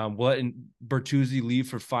letting Bertuzzi leave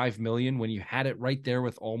for $5 million when you had it right there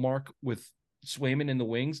with Ullmark, with Swayman in the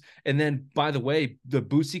wings. And then, by the way, the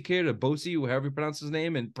Boosie kid, or Bosie, however you pronounce his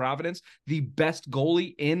name, in Providence, the best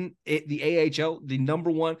goalie in the AHL, the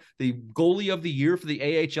number 1, the goalie of the year for the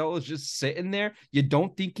AHL, is just sitting there. You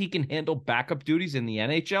don't think he can handle backup duties in the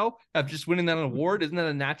NHL after just winning that award? Isn't that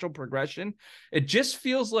a natural progression? It just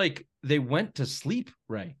feels like they went to sleep,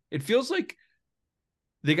 Ray. It feels like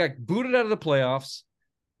they got booted out of the playoffs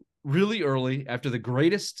really early after the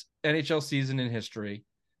greatest NHL season in history.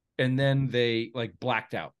 And then they like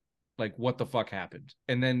blacked out, like what the fuck happened?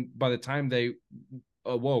 And then by the time they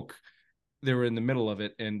awoke, they were in the middle of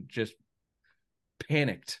it and just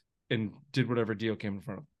panicked and did whatever deal came in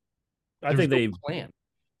front of them. I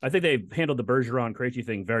think they handled the Bergeron Krejci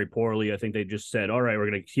thing very poorly. I think they just said, all right,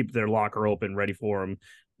 we're going to keep their locker open, ready for him.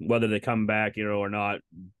 whether they come back, or not.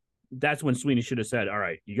 That's when Sweeney should have said, all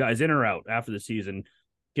right, you guys in or out after the season,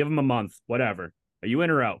 give them a month, whatever. Are you in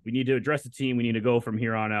or out? We need to address the team. We need to go from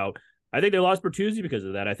here on out. I think they lost Bertuzzi because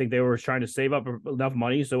of that. I think they were trying to save up enough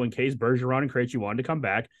money so in case Bergeron and Krejci wanted to come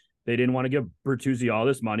back, they didn't want to give Bertuzzi all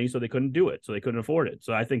this money, so they couldn't do it. So they couldn't afford it.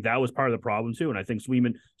 So I think that was part of the problem too. And I think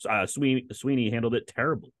Sweeney handled it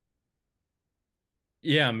terribly.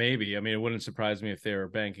 Yeah, maybe. I mean, it wouldn't surprise me if they were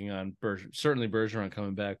banking on certainly Bergeron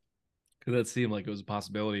coming back, because that seemed like it was a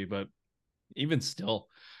possibility. But even still,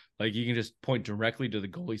 like, you can just point directly to the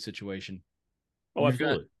goalie situation. Oh,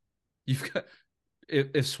 absolutely. You've got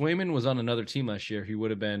if Swayman was on another team last year, he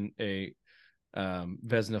would have been a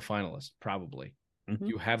Vezina finalist, probably. Mm-hmm.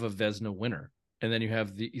 You have a Vezina winner, and then you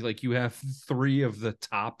have you have 3 of the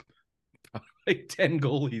top 10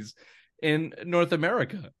 goalies in North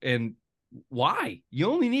America. And why? You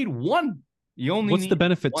only need one. What's the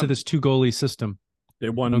benefit to this 2 goalie system? They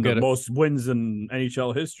won the most wins in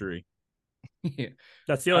NHL history. Yeah.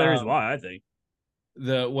 That's the only reason why, I think.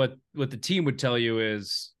 What the team would tell you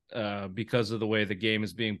is because of the way the game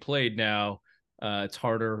is being played now, it's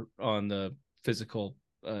harder on the physical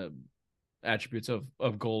attributes of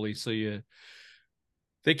goalies. So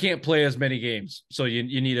they can't play as many games. So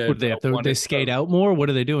you need a. They skate out more? What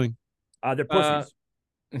are they doing? They're pussies.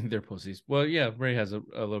 They're pussies. Well, yeah, Ray has a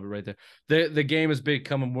little bit right there. The game has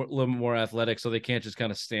become a little bit more athletic, so they can't just kind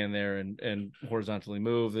of stand there and horizontally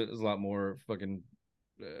move. There's a lot more fucking,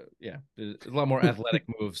 there's a lot more athletic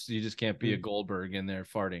moves. You just can't be a Goldberg in there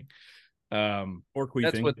farting. Or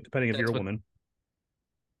queefing, depending if you're a woman.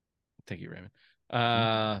 Thank you,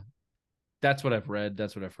 Raymond. That's what I've read.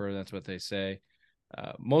 That's what I've heard. That's what they say.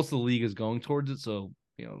 Most of the league is going towards it, so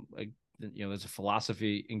there's a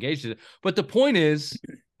philosophy engaged in it. But the point is,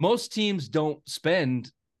 most teams don't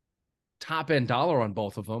spend top end dollar on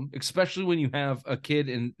both of them, especially when you have a kid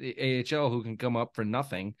in the AHL who can come up for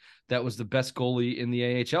nothing. That was the best goalie in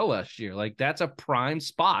the AHL last year. Like, that's a prime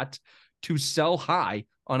spot to sell high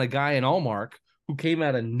on a guy in Allmark who came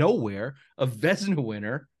out of nowhere, a Vezina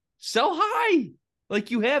winner. Sell high.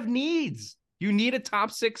 Like, you have needs. You need a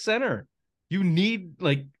top 6 center. You need,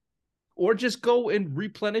 or just go and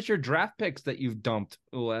replenish your draft picks that you've dumped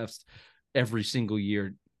the last every single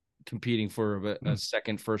year, competing for a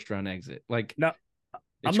second first round exit. No,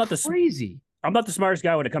 I'm not crazy. I'm not the smartest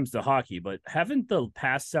guy when it comes to hockey, but haven't the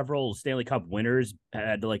past several Stanley Cup winners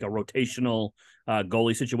had a rotational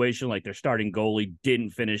goalie situation? Like, their starting goalie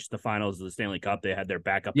didn't finish the finals of the Stanley Cup. They had their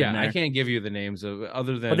backup in there. I can't give you the names of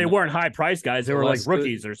other than. But they weren't high price guys. They were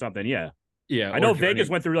rookies or something. Yeah. Yeah, I know Vegas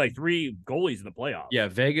went through 3 goalies in the playoffs. Yeah,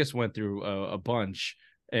 Vegas went through a bunch,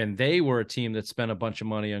 and they were a team that spent a bunch of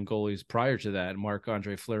money on goalies prior to that.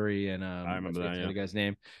 Marc-Andre Fleury and I remember that the guy's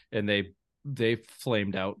name, and they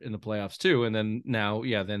flamed out in the playoffs too. And then now,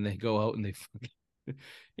 then they go out and they,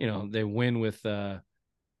 they win with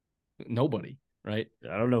nobody, right?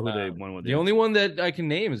 I don't know who they won with. The only one that I can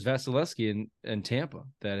name is Vasilevsky in Tampa.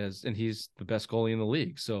 And he's the best goalie in the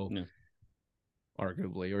league. So. Yeah.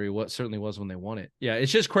 Arguably, or he certainly was when they won it. Yeah,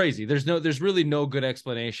 it's just crazy. There's really no good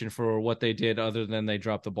explanation for what they did other than they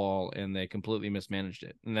dropped the ball and they completely mismanaged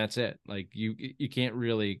it, and that's it. Like, you can't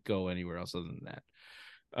really go anywhere else other than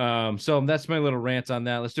that. So that's my little rant on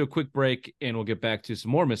that. Let's do a quick break and we'll get back to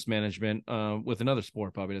some more mismanagement with another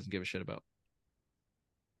sport Bobby doesn't give a shit about.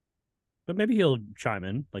 But maybe he'll chime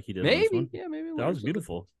in like he did. Maybe, on this one. Yeah, maybe. That was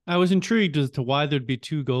beautiful. I was intrigued as to why there'd be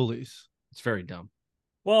 2 goalies. It's very dumb.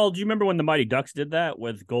 Well, do you remember when the Mighty Ducks did that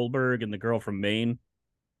with Goldberg and the girl from Maine?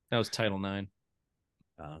 That was Title IX.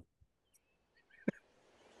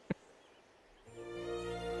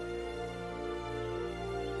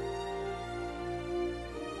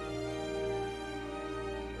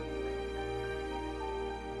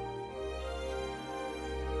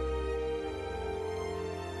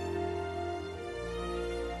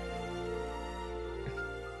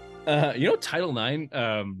 Title IX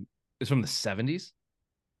is from the 70s.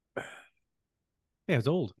 Yeah, it's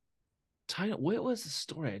old. What was the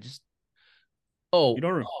story? You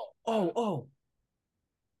don't remember?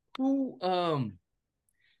 Who?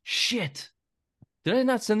 Shit. Did I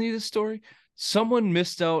not send you this story? Someone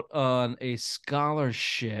missed out on a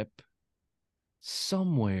scholarship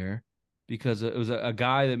somewhere because it was a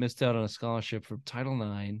guy that missed out on a scholarship from Title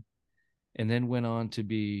IX and then went on to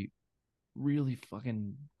be really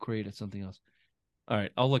fucking great at something else. All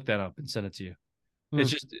right, I'll look that up and send it to you.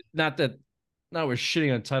 It's just not that. No, we're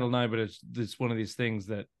shitting on Title IX, but it's one of these things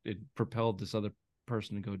that it propelled this other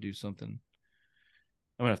person to go do something. I'm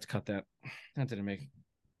gonna have to cut that. That didn't make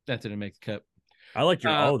the cut. I like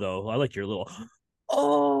your though. I like your little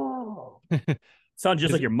sounds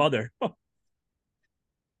just like your mother.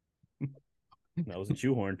 That wasn't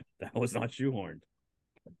shoehorned. That was not shoehorned.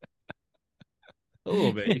 A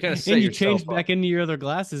little bit. You kind of set And you yourself changed up. back into your other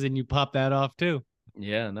glasses and you popped that off too.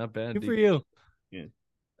 Yeah, not bad. Good for you. Yeah,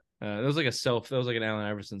 That was like an Allen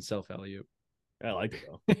Iverson self alley-oop. I like it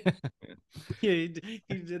though. Yeah, he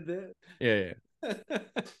did that. Yeah.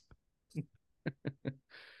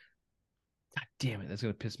 God damn it, that's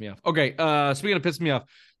gonna piss me off. Okay, speaking of pissing me off,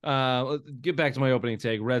 let's get back to my opening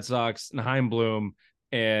take. Red Sox, Chaim Bloom,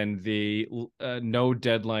 and the no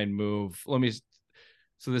deadline move.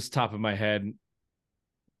 So this is top of my head.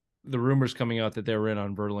 The rumors coming out that they were in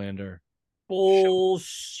on Verlander.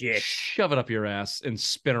 Bullshit. Shove it up your ass and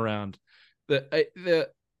spin around.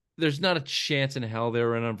 There's not a chance in hell they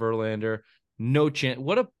were in on Verlander. No chance.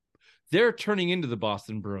 They're turning into the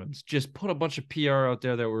Boston Bruins. Just put a bunch of PR out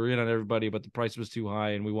there that we're in on everybody, but the price was too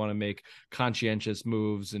high and we want to make conscientious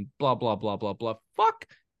moves and blah, blah, blah, blah, blah. Fuck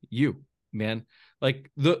you, man.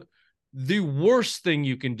 Like the worst thing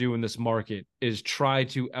you can do in this market is try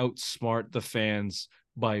to outsmart the fans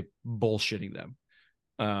by bullshitting them.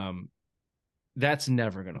 That's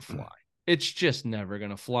never going to fly. It's just never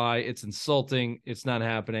going to fly. It's insulting. It's not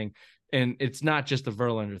happening. And it's not just the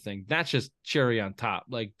Verlander thing. That's just cherry on top.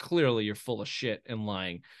 Like, clearly you're full of shit and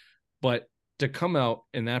lying. But to come out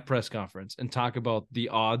in that press conference and talk about the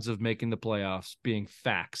odds of making the playoffs being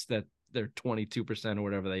facts, that they're 22% or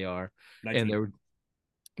whatever they are, 19. And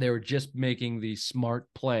they were just making the smart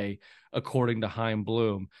play according to Chaim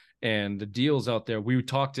Bloom. And the deals out there, we would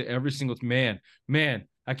talk to every single man,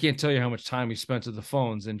 I can't tell you how much time we spent at the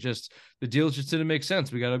phones, and just the deals just didn't make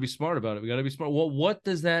sense. We got to be smart about it. We got to be smart. Well, what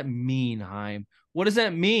does that mean, Chaim? What does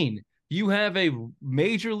that mean? You have a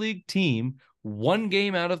major league team, one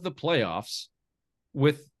game out of the playoffs,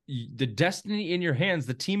 with the destiny in your hands.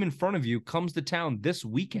 The team in front of you comes to town this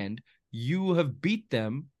weekend. You have beat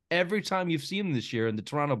them every time you've seen them this year in the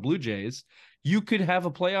Toronto Blue Jays. You could have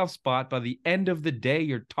a playoff spot by the end of the day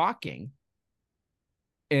you're talking.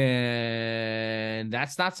 And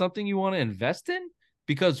that's not something you want to invest in,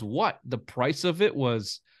 because what? The price of it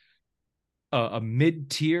was a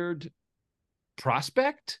mid-tiered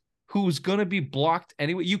prospect who's going to be blocked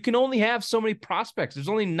anyway. You can only have so many prospects. There's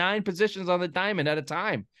only 9 positions on the diamond at a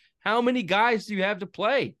time. How many guys do you have to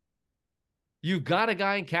play? You've got a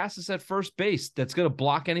guy in Cassis at first base that's going to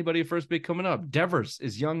block anybody at first base coming up. Devers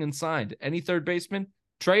is young and signed. Any third baseman,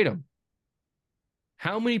 trade him.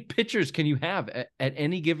 How many pitchers can you have at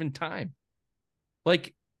any given time?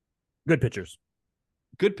 Like, good pitchers.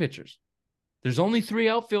 There's only 3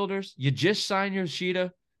 outfielders. You just signed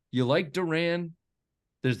Yoshida. You like Duran.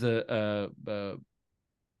 There's the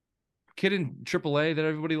kid in AAA that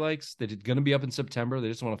everybody likes. They're going to be up in September. They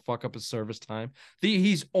just want to fuck up his service time.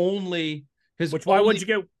 He's only his. Why wouldn't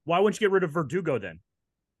you get rid of Verdugo then?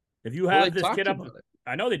 If you have this kid up.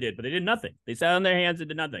 I know they did, but they did nothing. They sat on their hands and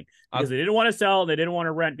did nothing because they didn't want to sell. They didn't want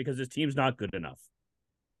to rent because this team's not good enough.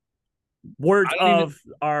 Words of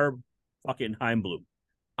our fucking Chaim Bloom.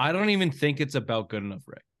 I don't even think it's about good enough,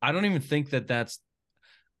 Rick. I don't even think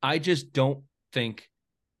I just don't think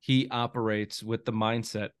he operates with the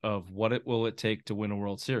mindset of what it will take to win a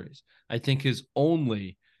World Series. I think his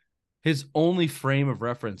only frame of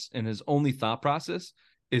reference and his only thought process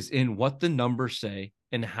is in what the numbers say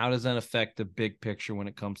and how does that affect the big picture when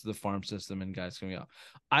it comes to the farm system and guys coming out.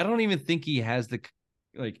 I don't even think he has the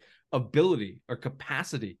ability or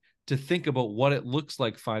capacity to think about what it looks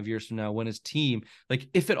like 5 years from now when his team,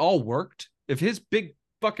 if it all worked, if his big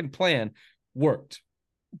fucking plan worked,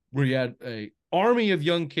 where he had a army of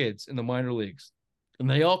young kids in the minor leagues and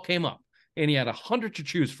they all came up and he had 100 to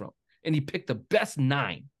choose from and he picked the best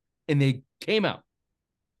 9 and they came out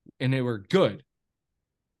and they were good,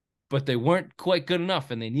 but they weren't quite good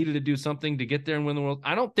enough and they needed to do something to get there and win the world.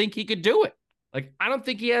 I don't think he could do it. I don't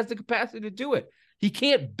think he has the capacity to do it. He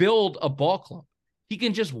can't build a ball club. He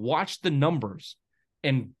can just watch the numbers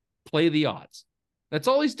and play the odds. That's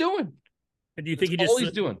all he's doing. And do you think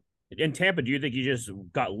he's doing in Tampa? Do you think he just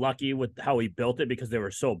got lucky with how he built it because they were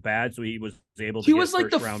so bad, so he was able to? He was like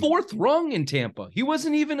the 4th rung in Tampa. He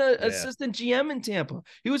wasn't even an assistant GM in Tampa.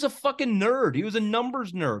 He was a fucking nerd. He was a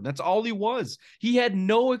numbers nerd. That's all he was. He had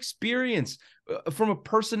no experience from a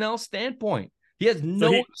personnel standpoint. He has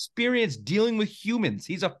no experience dealing with humans.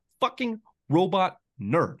 He's a fucking robot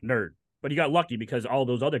nerd. But he got lucky because all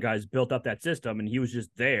those other guys built up that system, and he was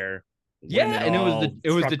just there. Yeah, and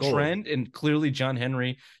it was the trend, and clearly John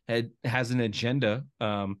Henry has an agenda,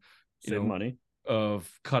 save money, of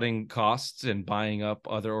cutting costs and buying up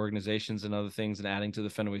other organizations and other things and adding to the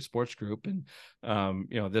Fenway Sports Group, and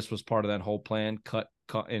this was part of that whole plan. Cut,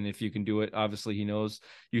 and if you can do it, obviously he knows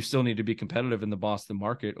you still need to be competitive in the Boston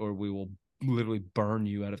market, or we will literally burn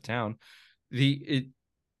you out of town.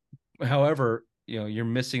 However, you're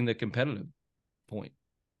missing the competitive point.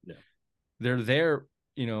 Yeah. They're there,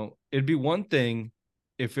 it'd be one thing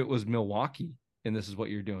if it was Milwaukee and this is what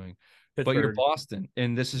you're doing. Pittsburgh. But you're Boston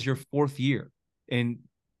and this is your 4th year and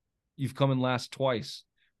you've come in last 3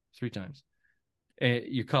 times. And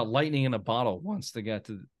you caught lightning in a bottle once to get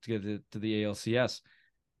to the ALCS.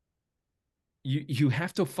 You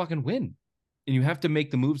have to fucking win. And you have to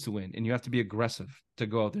make the moves to win. And you have to be aggressive to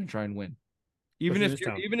go out there and try and win. Even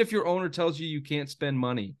if your owner tells you you can't spend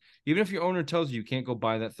money, even if your owner tells you can't go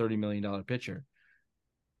buy that $30 million pitcher,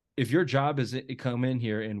 if your job is to come in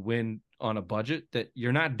here and win on a budget that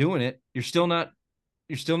you're not doing it, you're still not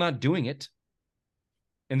doing it.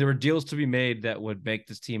 And there were deals to be made that would make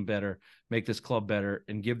this team better, make this club better,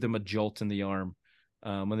 and give them a jolt in the arm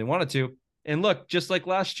when they wanted to. And look, just like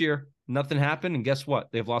last year, nothing happened. And guess what?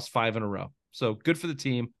 They've lost 5 in a row. So good for the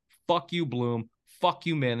team. Fuck you, Bloom. Fuck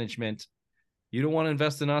you, management. You don't want to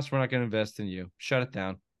invest in us. We're not going to invest in you. Shut it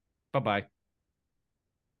down. Bye-bye.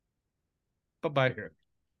 Bye-bye.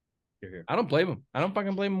 You're here. I don't blame him. I don't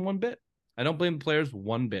fucking blame him one bit. I don't blame the players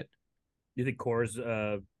one bit. You think Core's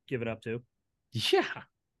giving up too? Yeah.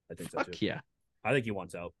 I think Fuck so too. yeah. I think he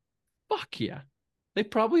wants out. Fuck yeah. They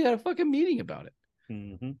probably had a fucking meeting about it.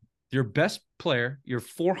 Mm-hmm. Your best player, your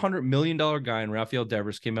 $400 million guy in Rafael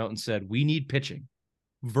Devers came out and said, we need pitching.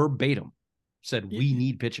 Verbatim. Said, we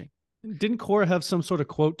need pitching. Didn't Cora have some sort of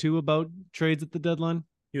quote too about trades at the deadline?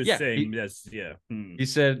 He was saying, yes, yeah. He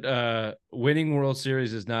said, winning World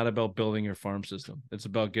Series is not about building your farm system. It's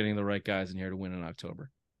about getting the right guys in here to win in October.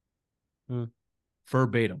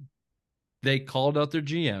 Verbatim. They called out their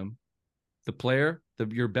GM, the player,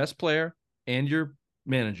 your best player, and your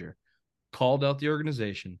manager called out the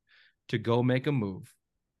organization to go make a move,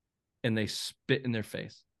 and they spit in their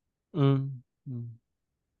face. And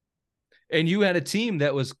you had a team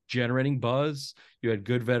that was generating buzz. You had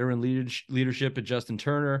good veteran leadership at Justin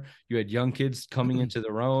Turner. You had young kids coming into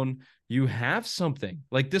their own. You have something.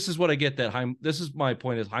 Like, this is what I get that this is my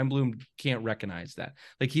point is Chaim Bloom can't recognize that.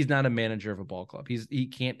 Like, he's not a manager of a ball club. He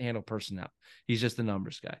can't handle personnel. He's just a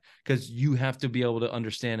numbers guy, because you have to be able to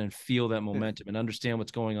understand and feel that momentum and understand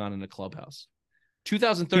what's going on in the clubhouse.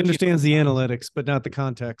 2013. He understands the analytics, but not the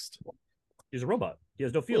context. He's a robot. He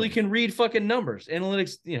has no feeling. Well, he can read fucking numbers.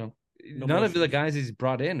 Analytics, none of the guys he's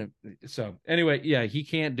brought in. So anyway, yeah, he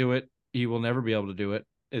can't do it. He will never be able to do it.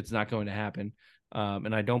 It's not going to happen.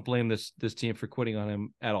 And I don't blame this team for quitting on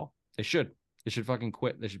him at all. They should fucking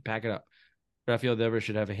quit. They should pack it up. Rafael Devers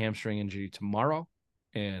should have a hamstring injury tomorrow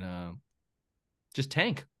and just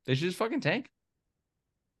tank. They should just fucking tank.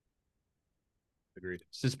 Agreed.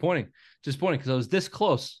 It's disappointing because I was this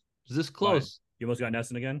close. Why? You almost got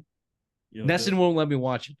Nesson again? Nesson won't let me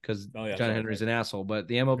watch it because John Henry's an asshole. But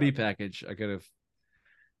the MLB package, I could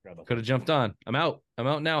have jumped on. I'm out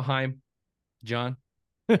now, Chaim. John.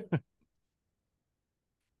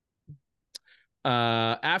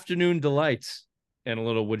 Afternoon delights and a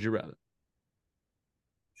little would you rather.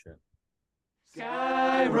 Sure.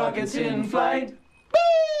 Sky rockets in flight.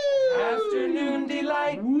 Woo! Afternoon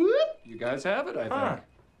delight. Whoop. You guys have it, I think.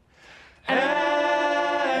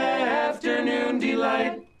 Afternoon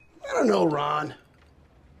delight. I don't know, Ron.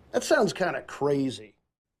 That sounds kind of crazy.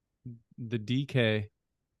 The DK.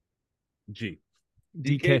 G.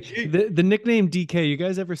 DK. The nickname DK. You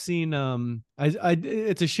guys ever seen?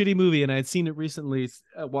 It's a shitty movie, and I had seen it recently.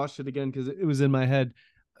 I watched it again because it was in my head.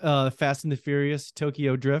 Fast and the Furious,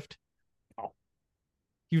 Tokyo Drift. Oh,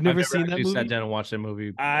 You've never seen that movie? Sat down and watched that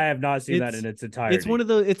movie. I have not seen that in its entirety. It's one of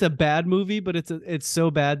those. It's a bad movie, but it's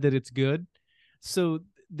so bad that it's good. So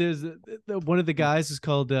there's one of the guys is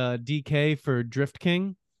called DK for Drift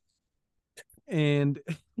King. And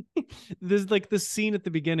there's like this scene at the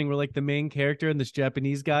beginning where like the main character and this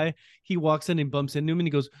Japanese guy, he walks in and bumps into him and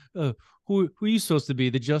he goes, who are you supposed to be?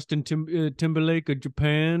 The Justin Timberlake of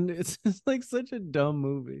Japan? It's like such a dumb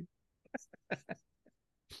movie.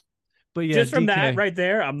 But yeah, just from DK. that right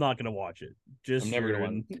there, I'm not gonna watch it. Just I'm never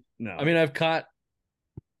gonna. No. I mean,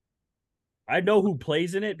 I know who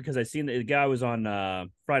plays in it because I seen the guy was on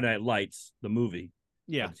Friday Night Lights, the movie.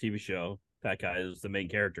 Yeah. The TV show. That guy is the main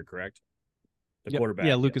character, correct? The Yep. quarterback.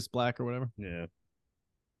 Yeah, Lucas Black or whatever. Yeah.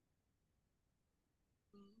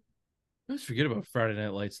 I always forget about Friday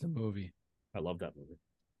Night Lights, the movie. I love that movie.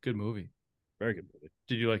 Good movie. Very good movie.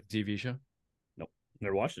 Did you like the TV show? Nope.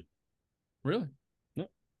 Never watched it. Really? No.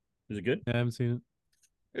 Is it good? I haven't seen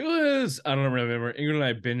it. It was. I don't remember. Ingrid and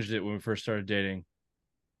I binged it when we first started dating.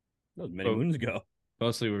 That was many moons ago.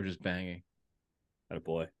 Mostly we were just banging. Atta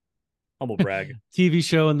boy. Humble brag. TV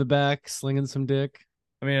show in the back, slinging some dick.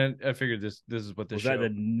 I mean, I figured this is what Was that the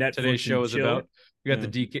Netflix today's show is chill? about. We got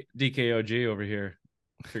the DKoG over here.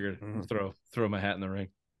 I figured throw my hat in the ring.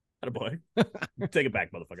 Attaboy. Take it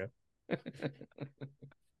back, motherfucker.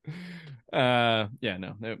 Yeah,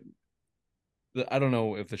 no. I don't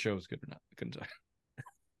know if the show was good or not. I couldn't tell.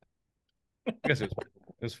 I guess it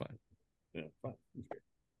was fine. Yeah, fine.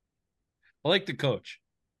 I like the coach.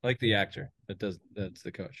 I like the actor that's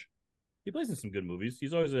the coach. He plays in some good movies.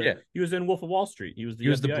 He's always Yeah. He was in Wolf of Wall Street. He was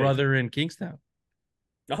the the brother in Kingstown.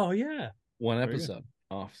 Oh yeah. One episode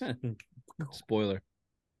off. Spoiler.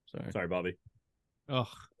 Sorry, Bobby. Oh,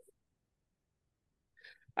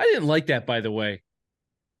 I didn't like that, by the way.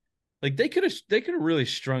 Like they could have really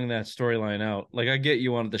strung that storyline out. Like I get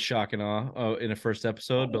you wanted the shock and awe in the first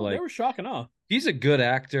episode, but like they were shock and awe. He's a good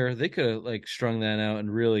actor. They could have like strung that out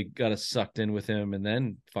and really got us sucked in with him, and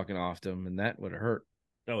then fucking offed him, and that would have hurt.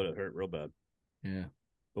 That would have hurt real bad. Yeah.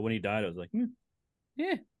 But when he died, I was like,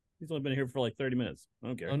 yeah, he's only been here for like 30 minutes. I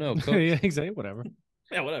don't care. Oh no, yeah, exactly. Whatever.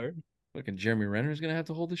 Yeah, whatever. Fucking Jeremy Renner's gonna have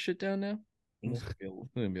to hold this shit down now. It's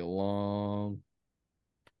gonna be a long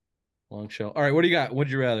show. All right, what do you got? Would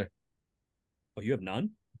you rather? Oh, you have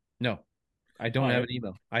none? No, I don't have an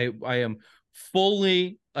email.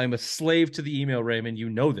 I'm a slave to the email, Raymond. You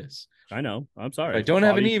know this. I know. I'm sorry. I don't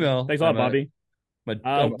have an email. Thanks a lot, Bobby.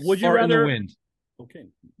 Would you rather? Okay.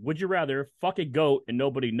 Would you rather fuck a goat and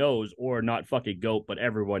nobody knows, or not fuck a goat but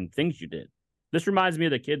everyone thinks you did? This reminds me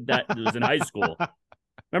of the kid that was in high school.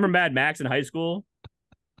 Remember Mad Max in high school?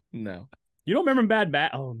 No. You don't remember Mad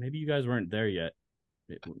Max? Oh, maybe you guys weren't there yet.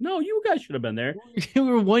 No, you guys should have been there. We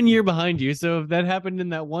were 1 year behind you, so if that happened in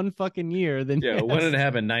that one fucking year, then yeah. Yes. When did it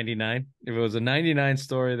happen? 99. If it was a 99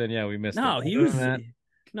 story, then yeah, we missed it.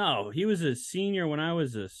 No, he was a senior when I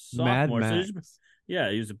was a sophomore. Mad Max. So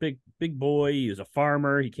yeah, he was a big boy. He was a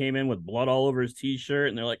farmer. He came in with blood all over his t-shirt,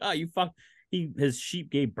 and they're like, "Oh, you fucked." His sheep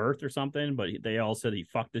gave birth or something, but they all said he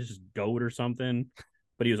fucked this goat or something.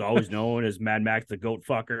 But he was always known as Mad Max the goat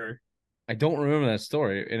fucker. I don't remember that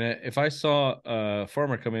story. And if I saw a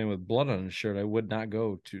farmer come in with blood on his shirt, I would not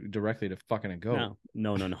go directly to fucking a goat.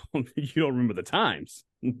 No. You don't remember the times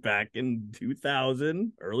back in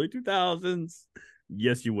 2000, early 2000s.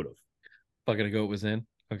 Yes, you would have. Fucking a goat was in.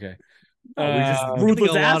 Okay. We just I think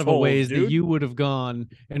ruthless a lot of assholes, ways dude. that you would have gone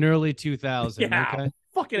in early 2000. Yeah, okay?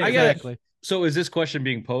 fucking Exactly. So is this question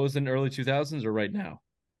being posed in early 2000s or right now?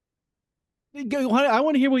 I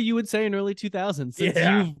want to hear what you would say in early 2000s since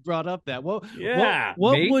you've brought up that. What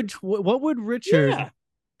would Richard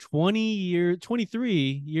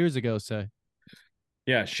 23 years ago say?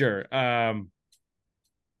 Yeah, sure. I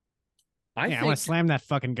want to slam that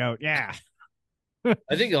fucking goat. Yeah.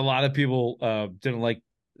 I think a lot of people didn't like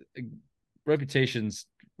reputations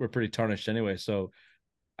were pretty tarnished anyway, so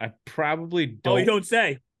I probably don't. Oh, you don't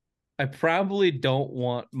say. I probably don't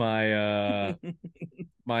want my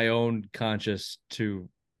my own conscience to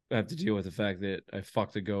have to deal with the fact that I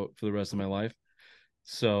fucked a goat for the rest of my life.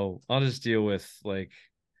 So I'll just deal with like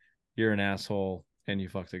you're an asshole and you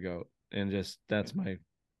fucked a goat, and just that's my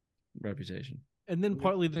reputation. And then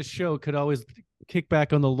partly the show could always kick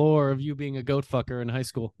back on the lore of you being a goat fucker in high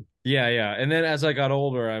school. Yeah. And then as I got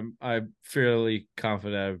older, I'm fairly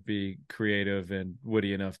confident I would be creative and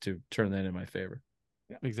witty enough to turn that in my favor.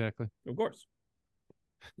 Yeah, exactly. Of course.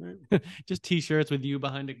 Just t-shirts with you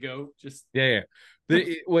behind a goat. Just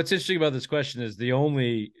what's interesting about this question is the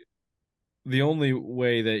only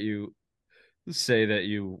way that you say that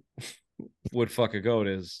you would fuck a goat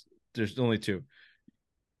is there's only two.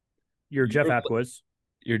 You're Jeff Apquist.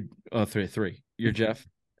 You're three. You're Jeff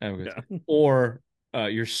Apquist. Yeah. Or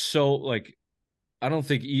you're so like I don't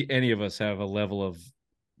think any of us have a level of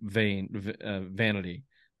vanity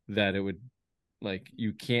that it would like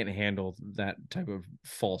you can't handle that type of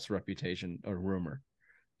false reputation or rumor.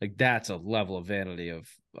 Like that's a level of vanity of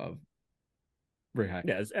very high.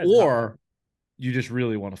 Yeah, or you just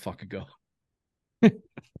really want to fuck a goat.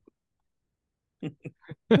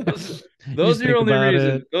 Those are your only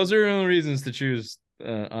reasons. Those are your only reasons to choose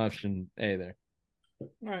option A there.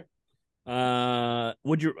 All right.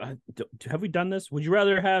 Would you have we done this? Would you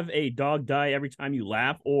rather have a dog die every time you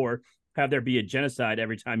laugh, or have there be a genocide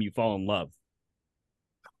every time you fall in love?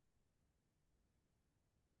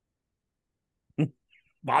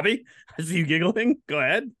 Bobby, I see you giggling. Go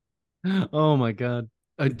ahead. Oh my god.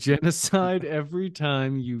 A genocide every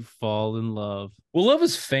time you fall in love. Well, love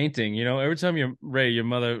is fainting. You know, every time your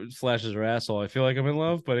mother flashes her asshole, I feel like I'm in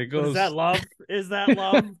love, but it goes. Is that love? Is that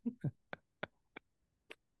love?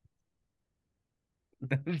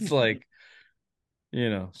 It's like,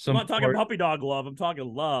 you know, I'm not talking puppy dog love. I'm talking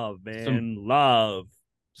love, man. Love.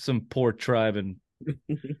 Some poor tribe and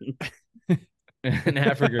and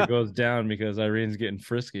Africa goes down because Irene's getting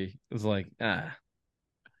frisky. It's like, But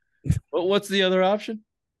what's the other option?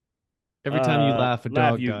 Every time you laugh, a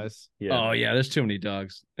dog you- dies. Yeah. Oh yeah, there's too many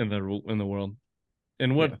dogs in the world.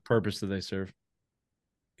 And what purpose do they serve?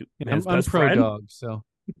 I'm pro dog, so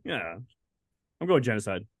Yeah. I'm going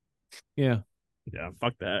genocide. yeah. Yeah,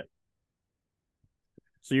 fuck that.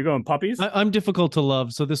 So you're going puppies? I'm difficult to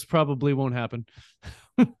love, so this probably won't happen.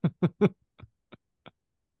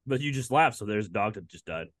 But you just laughed, so there's a dog that just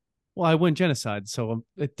died. Well, I went genocide, so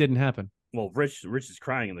it didn't happen. Well, Rich is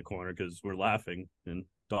crying in the corner because we're laughing and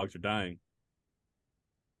dogs are dying.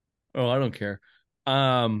 Oh, I don't care.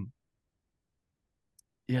 Yeah,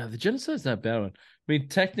 the genocide's not a bad one. I mean,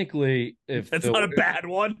 technically, if That's not a bad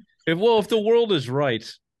one. if the world is right,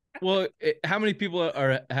 how many people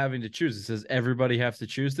are having to choose? It says everybody have to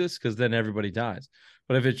choose this because then everybody dies.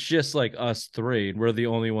 But if it's just like us three, and we're the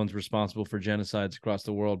only ones responsible for genocides across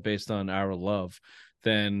the world based on our love,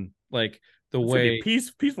 then like the It's way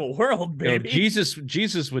peaceful world, baby.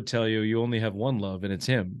 Jesus would tell you only have one love, and it's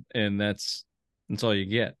him, and that's all you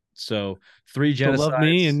get. So 3 genocides, So love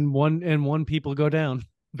me, and one people go down.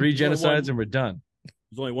 3 genocides, and we're done.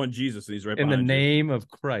 There's only one Jesus, and he's right In behind the you. name of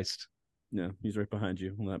Christ. Yeah, he's right behind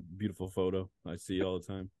you on that beautiful photo I see all the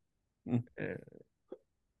time.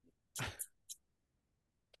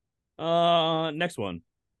 Next one.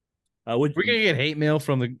 We're gonna get hate mail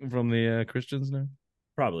from the Christians now.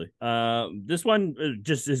 Probably. This one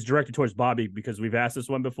just is directed towards Bobby because we've asked this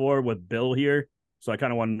one before with Bill here, so I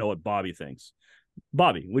kind of want to know what Bobby thinks.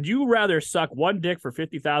 Bobby, would you rather suck one dick for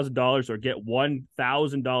 $50,000 or get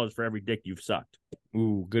 $1,000 for every dick you've sucked?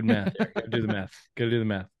 Ooh, good math. Gotta do the math. Gotta do the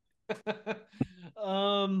math.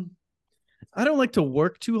 I don't like to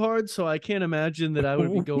work too hard, so I can't imagine that I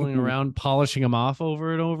would be going around polishing them off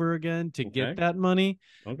over and over again to get that money.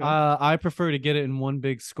 Okay. I prefer to get it in one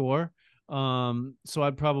big score. So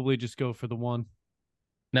I'd probably just go for the one.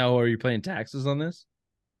 Now, are you paying taxes on this?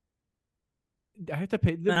 I have to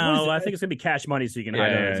pay. No, I think it's gonna be cash money, so you can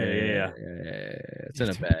hide it. Yeah. It's in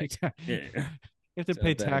a bag. You have to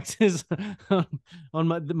pay taxes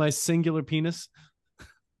on my singular penis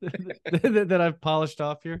that I've polished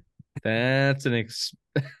off here. That's it's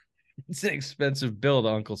an expensive bill to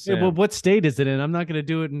Uncle Sam. Yeah, well, what state is it in? I'm not going to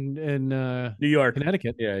do it in New York,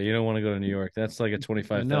 Connecticut. Yeah, you don't want to go to New York. That's like a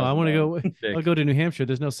 25. No, I want to go. I'll go to New Hampshire.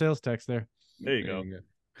 There's no sales tax there. There you go.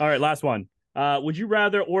 All right, last one. Would you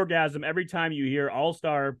rather orgasm every time you hear All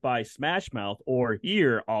Star by Smash Mouth or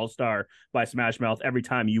hear All Star by Smash Mouth every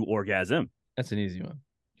time you orgasm? That's an easy one.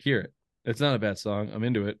 Hear it. It's not a bad song. I'm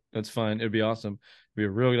into it. That's fine. It'd be awesome. It'd be a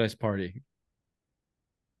really nice party.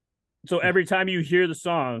 So every time you hear the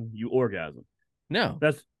song, you orgasm. No,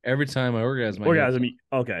 that's every time I orgasm. Orgasm.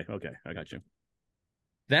 Okay, I got you.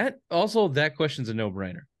 That question's a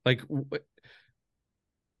no-brainer. Like,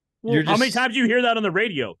 how many times do you hear that on the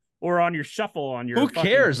radio or on your shuffle on your? Who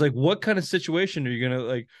cares? Like, what kind of situation are you gonna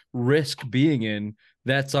like risk being in?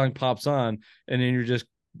 That song pops on, and then you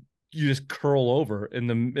just curl over in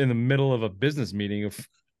the middle of a business meeting of.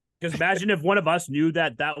 Because imagine if one of us knew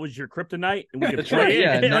that was your kryptonite and we could play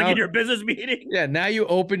it like in your business meeting. Yeah, now you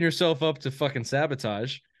open yourself up to fucking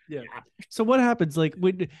sabotage. Yeah. So what happens? Like,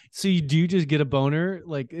 do you just get a boner?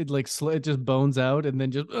 Like it just bones out and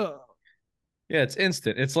then just. Yeah, it's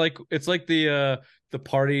instant. It's like the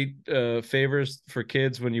party favors for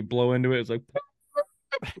kids when you blow into it. It's like.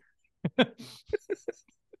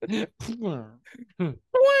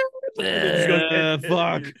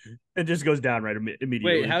 Fuck. It just goes down right immediately.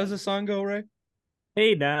 Wait, how does the song go, Ray?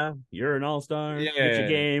 Hey now, you're an all-star. Yeah. Get your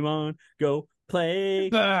game on. Go play.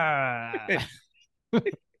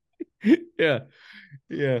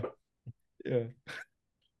 Yeah.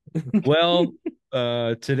 Well,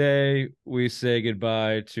 today we say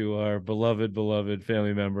goodbye to our beloved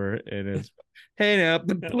family member, and it's hey now.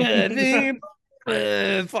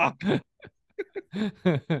 Fuck.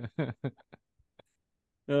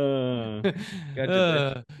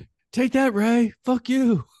 Take that, Ray. Fuck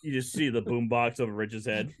you. You just see the boombox over Rich's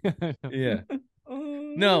head. Yeah.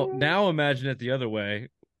 No, now imagine it the other way.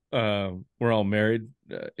 We're all married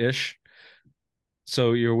ish.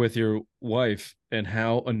 So you're with your wife, and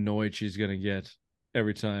how annoyed she's gonna get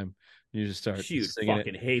every time you just start she would singing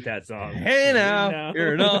fucking it. hate that song. Hey now,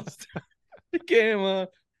 you're an all-star. Game on,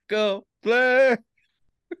 go play.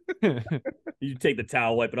 You take the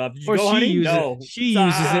towel, wipe it off. Did you Or go, she honey? uses No. she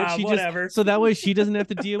uses it. She whatever. just so that way she doesn't have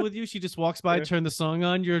to deal with you. She just walks by, turn the song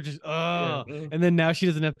on. You're just and then now she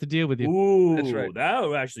doesn't have to deal with you. Ooh, That's right. That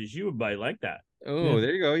would actually she would might like that. Oh,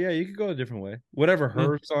 there you go. Yeah, you could go a different way. Whatever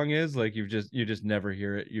her song is, like you just never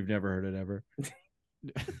hear it. You've never heard it ever.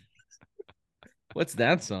 What's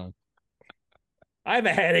that song? I have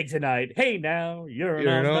a headache tonight. Hey, now you're an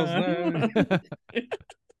Urinals all-star.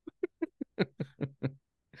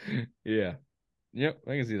 Yeah. Yep.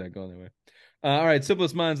 I can see that going that way. All right.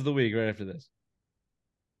 Simplest minds of the week right after this.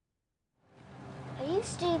 Are you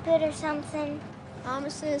stupid or something? I'm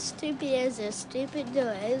as stupid as a stupid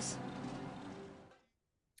does.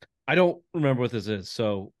 I don't remember what this is.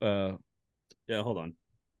 So Yeah, hold on.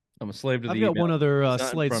 I'm a slave to the I've got email. one other It's not in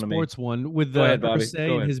Slate front of me. Sports one with Go ahead, Bobby. Irsay Go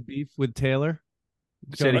and ahead. his beef with Taylor.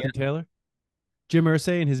 Say it Jonathan Taylor. Jim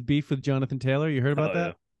Irsay and his beef with Jonathan Taylor. You heard about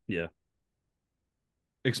that? Yeah.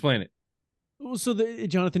 Explain it. Well, so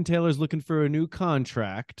Jonathan Taylor is looking for a new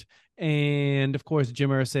contract, and of course,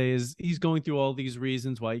 Jim Irsay he's going through all these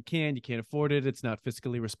reasons why you can't afford it. It's not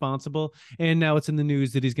fiscally responsible, and now it's in the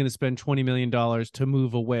news that he's going to spend $20 million to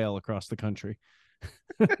move a whale across the country.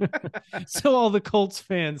 So all the Colts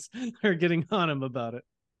fans are getting on him about it.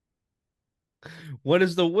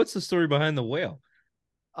 What's the story behind the whale?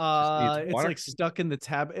 It's like stuck in the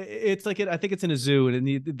tab. It's like I think it's in a zoo,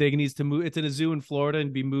 and they needs to move. It's in a zoo in Florida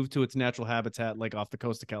and be moved to its natural habitat, like off the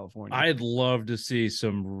coast of California. I'd love to see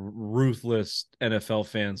some ruthless NFL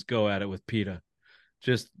fans go at it with PETA.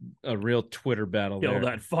 Just a real Twitter battle. Kill there.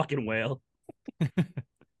 that fucking whale.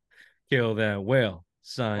 Kill that whale.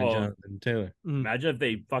 Signed Jonathan Taylor. Imagine if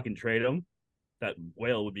they fucking trade him. That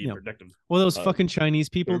whale would be productive. Well, those fucking Chinese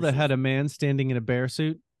people that had a man standing in a bear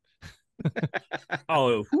suit.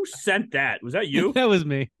 Oh, who sent that? Was that you? That was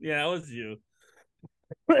me. Yeah, that was you.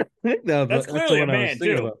 No, that's clearly a man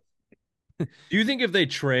too. Do you think if they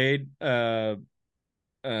trade Taylor,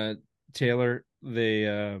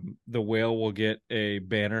 the whale will get a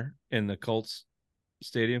banner in the Colts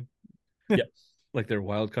stadium? Yeah, like their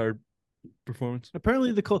wild card performance.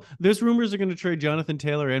 Apparently, there's rumors they're going to trade Jonathan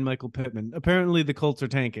Taylor and Michael Pittman. Apparently, the Colts are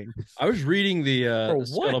tanking. I was reading the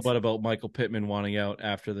scuttlebutt about Michael Pittman wanting out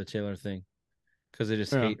after the Taylor thing because they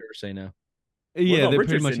just hate Irsay now. Yeah, they're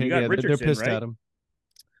pretty much they're pissed right? at him.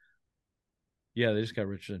 Yeah, they just got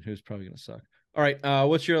Richardson, who's probably going to suck. All right,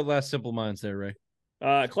 what's your last simple minds there, Ray?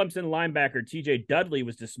 Clemson linebacker TJ Dudley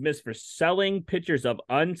was dismissed for selling pictures of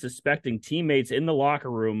unsuspecting teammates in the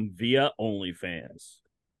locker room via OnlyFans.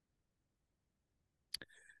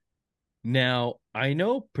 Now, I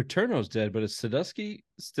know Paterno's dead, but is Sadusky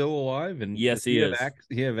still alive? And yes, he is.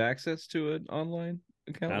 He have access to an online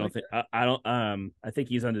account? I think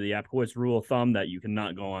he's under the Apcois rule of thumb that you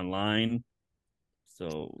cannot go online.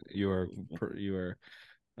 So you are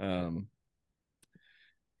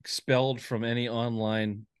expelled from any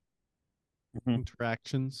online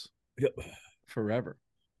interactions. Yep. Forever.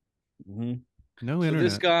 Mm-hmm. No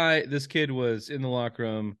internet. This kid was in the locker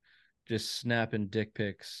room just snapping dick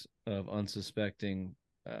pics of unsuspecting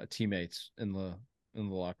teammates in the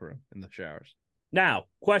locker room, in the showers. Now,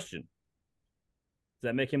 question. Does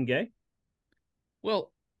that make him gay?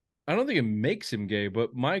 Well, I don't think it makes him gay,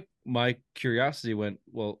 but my curiosity went,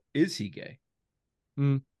 well, is he gay?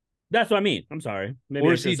 That's what I mean. I'm sorry. Maybe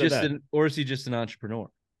or is he just an entrepreneur?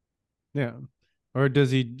 Yeah. Or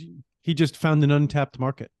does he just found an untapped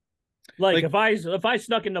market? Like if I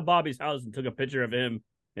snuck into Bobby's house and took a picture of him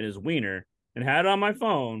and his wiener and had it on my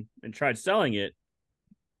phone and tried selling it,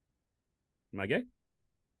 am I gay?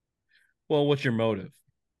 Well, what's your motive?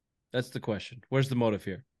 That's the question. Where's the motive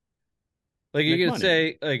here? Like you could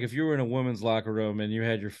say, like if you were in a women's locker room and you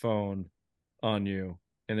had your phone on you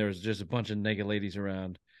and there was just a bunch of naked ladies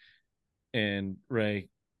around, and Ray,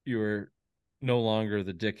 you were no longer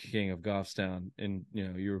the Dick King of Goffstown, and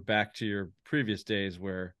you were back to your previous days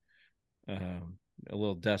where a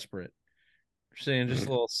little desperate. You're saying just a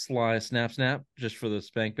little sly snap just for the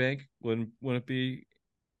spank bank. Wouldn't it be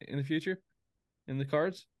in the future? In the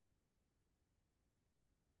cards?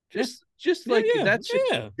 Just like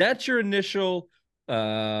that's your initial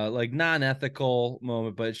like non-ethical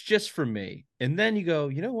moment, but it's just for me. And then you go,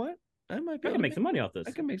 you know what? I can make some money off this.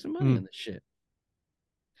 I can make some money on this shit.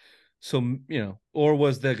 So, or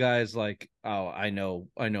was the guys like, oh, I know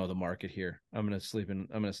the market here. I'm gonna sneak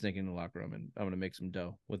in the locker room and I'm gonna make some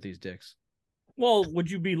dough with these dicks. Well, would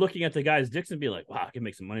you be looking at the guy's dicks and be like, wow, I can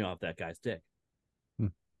make some money off that guy's dick?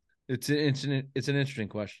 It's an interesting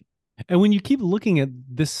question. And when you keep looking at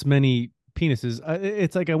this many penises,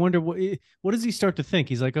 it's like I wonder what does he start to think?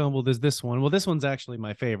 He's like, oh well, there's this one. Well, this one's actually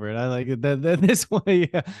my favorite. I like it. This one,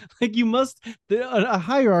 yeah. Like a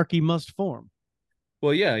hierarchy must form.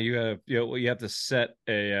 Well, yeah, you have to set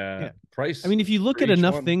a price. I mean, if you look at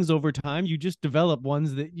enough things over time, you just develop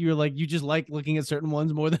ones that you just like looking at certain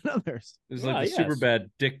ones more than others. It's like the super bad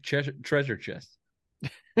dick treasure chest.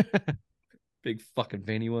 Big fucking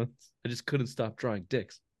veiny ones. I just couldn't stop drawing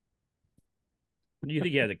dicks. Do you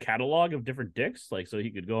think he had a catalog of different dicks, like so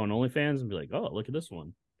he could go on OnlyFans and be like, "Oh, look at this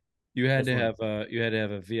one." You had This to one.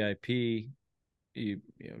 have a VIP,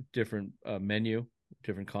 different menu,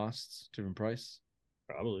 different costs, different price.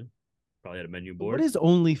 Probably had a menu What board. is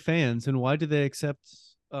OnlyFans and why do they accept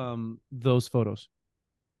those photos?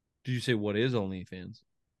 Did you say what is OnlyFans?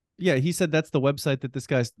 Yeah, he said that's the website that this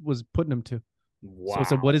guy was putting him to. Wow. So I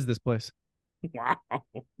said, what is this place? Wow.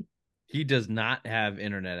 He does not have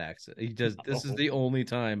internet access. He does. This is No. the only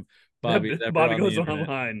time Bobby Goes on the internet.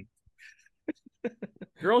 online.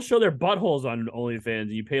 Girls show their buttholes on OnlyFans,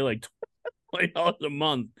 and you pay like $20 a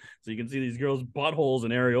month so you can see these girls' buttholes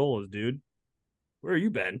and areolas, dude. Where have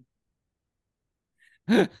you been?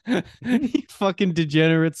 You fucking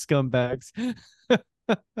degenerate scumbags.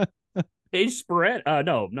 Paige Sporant,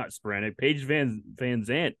 no, not Sporanic. Paige Van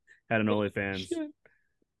Zant had an OnlyFans.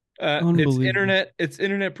 It's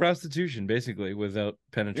internet prostitution, basically, without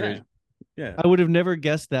penetration. Yeah. I would have never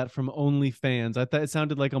guessed that from OnlyFans. I thought it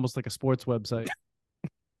sounded like almost like a sports website.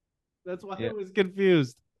 That's why I was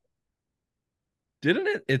confused. Didn't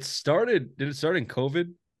it? Did it start in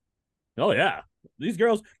COVID? Oh yeah. These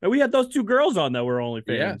girls, and we had those two girls on that were OnlyFans.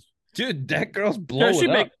 Yeah. Dude, that girl's blowing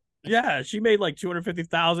up. She made like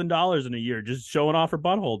 $250,000 in a year just showing off her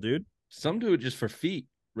butthole, dude. Some do it just for feet.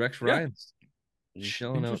 Rex Ryan's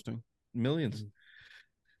shelling out millions,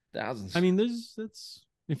 thousands. I mean, that's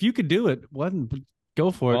if you could do it,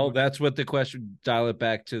 go for it. Well, that's what the question. Dial it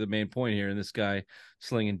back to the main point here, and this guy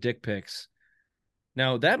slinging dick pics.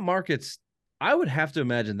 Now that market's, I would have to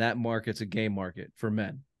imagine that market's a gay market for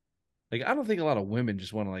men. Like, I don't think a lot of women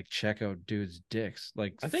just want to like check out dudes' dicks.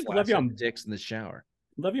 Like, I think Le'Veon dicks in the shower.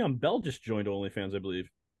 Le'Veon Bell just joined OnlyFans, I believe.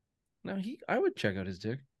 No, I would check out his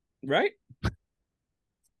dick. Right?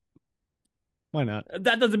 Why not?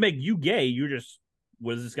 That doesn't make you gay. You just,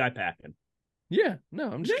 what is this guy packing? Yeah,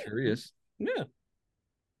 no, I'm just curious. Yeah.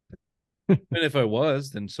 And if I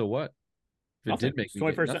was, then so what? If it did make me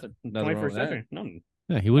 21st, nothing wrong with century. that. No.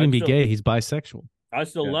 Yeah, he wouldn't be gay. He's bisexual. I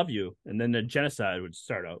still love you. And then the genocide would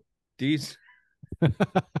start out. These.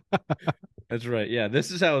 That's right. Yeah, this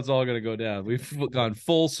is how it's all going to go down. We've gone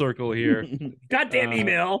full circle here. Goddamn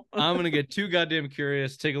email. I'm going to get too goddamn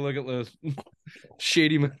curious. Take a look at those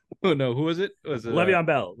shady. Oh, no. Who was it? Le'Veon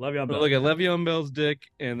Bell. Look at Le'Veon Bell's dick,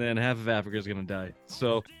 and then half of Africa is going to die.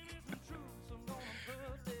 So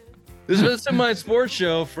this is the My Sports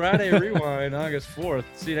Show, Friday Rewind, August 4th.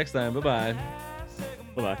 See you next time. Bye-bye.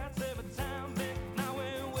 Bye-bye.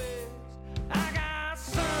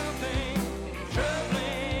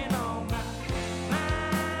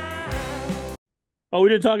 Oh, we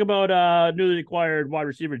didn't talk about newly acquired wide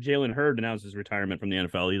receiver Jalen Hurd announced his retirement from the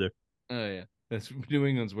NFL either. Oh, yeah. That's New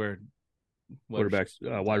England's where wide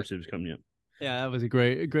receivers coming in. Yeah, that was a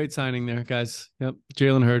great signing there, guys. Yep.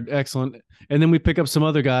 Jalen Hurd, excellent. And then we pick up some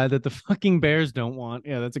other guy that the fucking Bears don't want.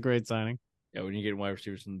 Yeah, that's a great signing. Yeah, when you get wide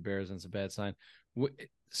receivers from the Bears, that's a bad sign.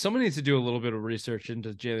 Someone needs to do a little bit of research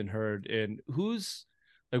into Jalen Hurd and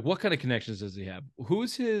what kind of connections does he have?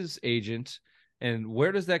 Who's his agent? And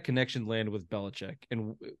where does that connection land with Belichick?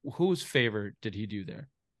 And whose favor did he do there?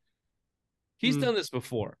 He's done this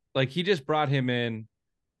before. Like, he just brought him in,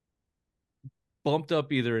 bumped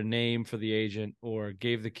up either a name for the agent or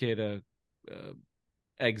gave the kid a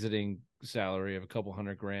exiting salary of a couple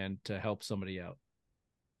 $100,000 to help somebody out.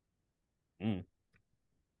 Can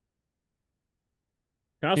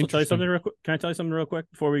I also tell you something real quick? Can I tell you something real quick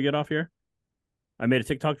before we get off here? I made a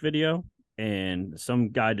TikTok video, and some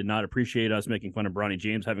guy did not appreciate us making fun of Bronny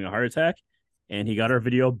James having a heart attack, and he got our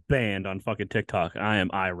video banned on fucking TikTok. I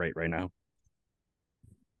am irate right now.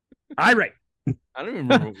 Irate. I don't even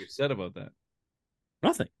remember what we said about that.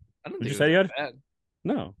 Nothing. I don't think you said you had bad.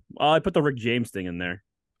 No. I put the Rick James thing in there.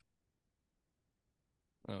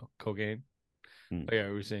 Oh, cocaine. Oh, yeah,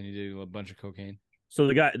 we were saying you did a bunch of cocaine. So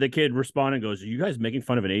the kid responded and goes, "Are you guys making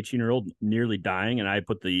fun of an 18-year-old nearly dying?" And I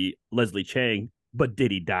put the Leslie Chang, "But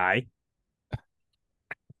did he die?"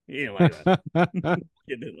 He didn't like that.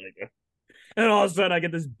 He didn't like that. And all of a sudden I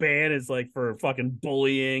get this ban. It's like for fucking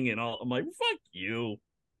bullying and all. I'm like, fuck you.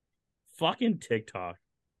 Fucking TikTok.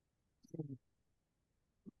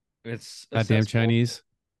 It's goddamn Chinese.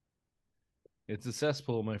 It's a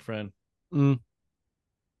cesspool, my friend. God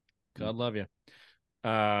love you.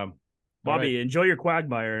 Bobby, enjoy your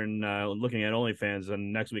quagmire and looking at OnlyFans.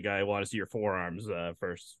 And next week I want to see your forearms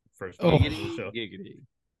first. Oh. Giggity.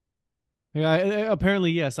 Yeah,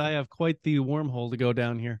 apparently, yes. I have quite the wormhole to go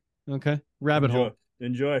down here. Okay. Rabbit hole.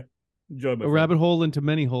 Enjoy. A rabbit hole into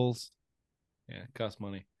many holes. Yeah, it costs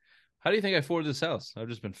money. How do you think I afford this house? I've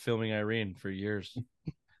just been filming Irene for years.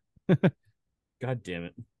 God damn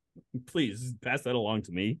it. Please pass that along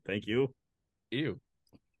to me. Thank you. Ew.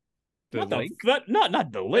 Not link? not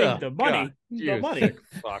the link. Oh, the money. God, The you money. sick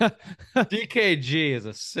fuck. DKG is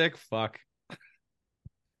a sick fuck.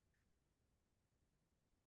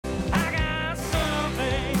 I got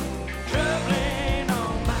something troubling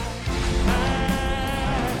on my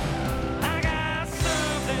mind. I got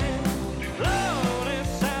something lonely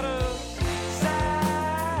side of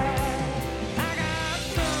side. I got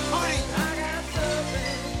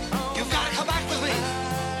something. You've got to come back with me.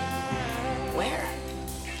 Where?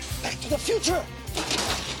 Back to the future.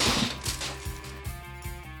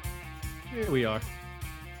 Here we are.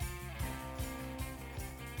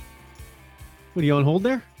 What are you on hold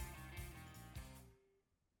there?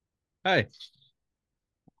 Hey.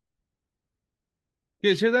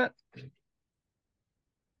 You guys hear that?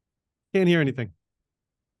 Can't hear anything.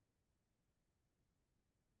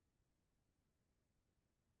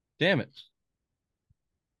 Damn it.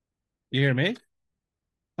 You hear me?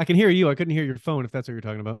 I can hear you. I couldn't hear your phone if that's what you're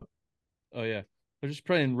talking about. Oh yeah. I was just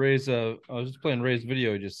playing Ray's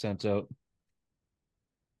video he just sent out.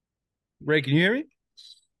 Ray, can you hear me?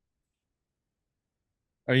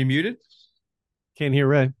 Are you muted? Can't hear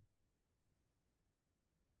Ray.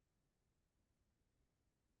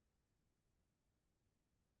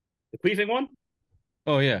 The queefing one?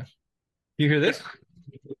 Oh yeah. You hear this?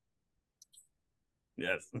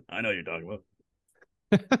 Yes, I know what you're talking about.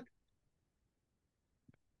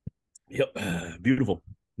 Yep. Beautiful.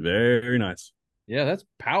 Very nice. Yeah, that's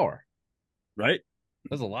power. Right?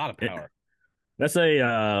 That's a lot of power. That's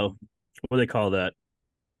a what do they call that?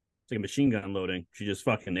 It's like a machine gun loading. She just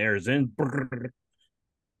fucking airs in, brrr,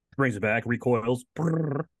 brings it back, recoils.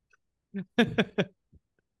 Brrr.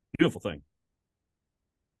 Beautiful thing.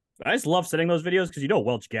 I just love sending those videos because you know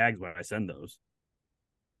Welch gags when I send those.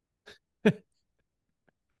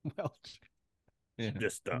 Welch. Yeah.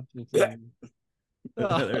 Just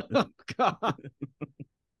Oh, God.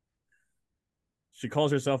 She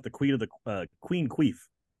calls herself the queen of the Queen Queef.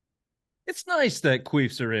 It's nice that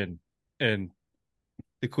queefs are in and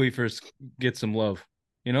the queefers get some love,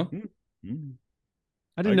 you know? Mm.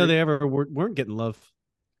 I didn't know they ever weren't getting love.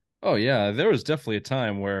 Oh yeah, there was definitely a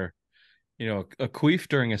time where, you know, a queef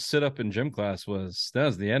during a sit-up in gym class was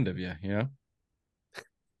the end of you, you know?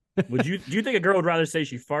 Do you think a girl would rather say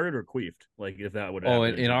she farted or queefed? Like if that would happen? Oh,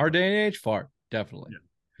 in our day and age, fart, definitely.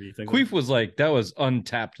 Yeah. You think Queef was like that was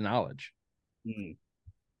untapped knowledge. That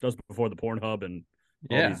was before the Pornhub and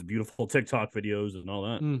all these beautiful TikTok videos and all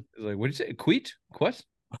that. Like, what did you say? Queet? What?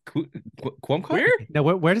 Quumquat? Where? Now,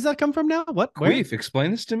 where does that come from now? What? Where? Queef,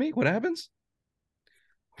 explain this to me. What happens?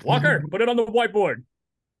 Walker, put it on the whiteboard.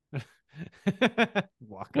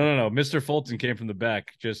 Walker. No. Mr. Fulton came from the back,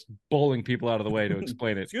 just bowling people out of the way to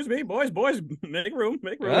explain it. Excuse me, boys, make room.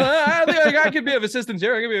 I think I could be of assistance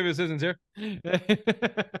here.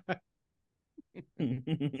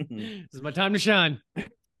 This is my time to shine.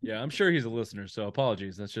 Yeah, I'm sure he's a listener, so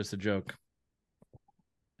apologies. That's just a joke.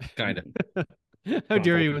 Kind of. How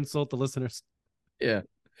dare you insult the listeners? Yeah.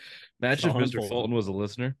 Imagine if Sean Mr. Fulton was a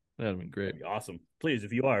listener. That'd have been great. That'd be awesome. Please,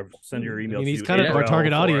 if you are, send your email. I mean, he's to kind of our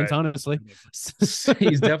target audience, ARL4 honestly.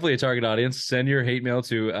 He's definitely a target audience. Send your hate mail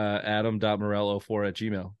to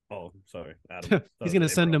adam.morello4@gmail. Oh, sorry, Adam. He's going to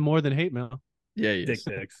send him more than hate mail. Yeah, he dick is.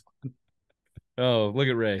 pics. Oh, look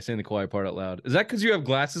at Ray saying the quiet part out loud. Is that because you have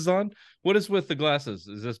glasses on? What is with the glasses?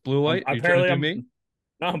 Is this blue light? Are you trying to do me?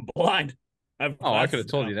 No, I'm blind. I could have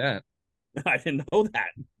told you that. I didn't know that.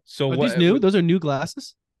 So Are what? these new? Those are new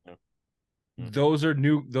glasses? Those are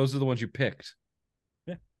new. Those are the ones you picked.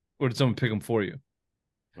 Yeah. Or did someone pick them for you?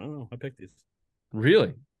 I don't know. I picked these.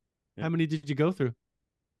 Really? Yeah. How many did you go through?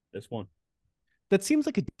 This one. That seems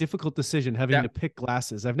like a difficult decision, having to pick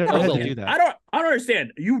glasses. I've never No, had to do that. I don't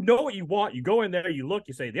understand. You know what you want. You go in there, you look,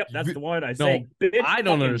 you say, "Yep, that's the one." I say, "Bitch, I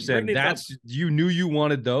don't fucking understand. bring these up." That's you knew you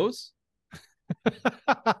wanted those. I've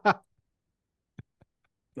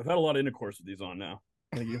had a lot of intercourse with these on now.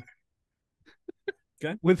 Thank you.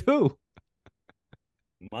 Okay. With who?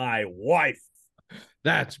 My wife.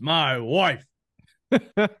 That's my wife. You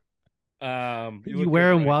look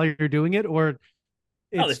wear good, them while you're doing it, or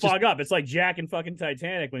No, they it's fog up. It's like Jack and fucking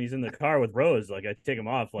Titanic when he's in the car with Rose. Like I take them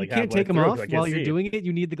off. Like you can't take them halfway off through, I can't while you're see. doing it.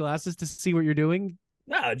 You need the glasses to see what you're doing.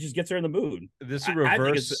 No, it just gets her in the mood. This is a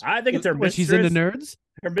reverse. I think it's her When mistress. she's into nerds.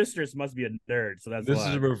 Her mistress must be a nerd, so that's This why.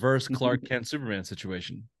 is a reverse Clark Kent Superman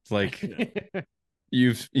situation. It's like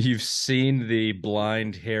you've seen the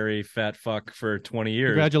blind, hairy, fat fuck for 20 years.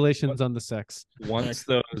 Congratulations on the sex. Once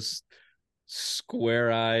those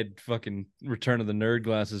square-eyed fucking Return of the Nerd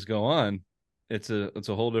glasses go on, it's a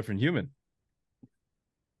whole different human.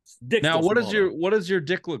 Dick's Now, still what does your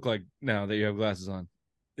dick look like now that you have glasses on?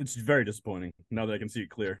 It's very disappointing now that I can see it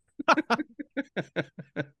clear.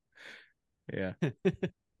 Yeah.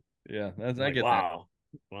 Yeah. That's I Like, get wow.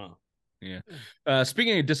 Wow. that. Yeah.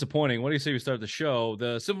 Speaking of disappointing, what do you say we start the show?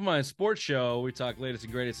 The Simple Mind Sports Show. We talk latest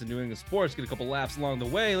and greatest in New England sports. Get a couple laughs along the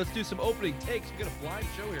way. Let's do some opening takes. We got a blind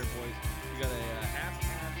show here, boys. We got a half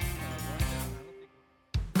rundown.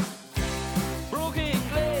 Broken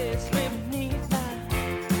glass lay beneath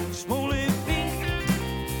my small feet.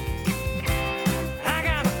 I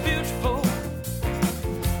got a beautiful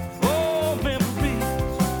old memories.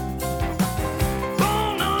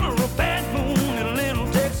 Born under a bad moon in a little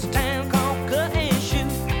Texas town called Cut and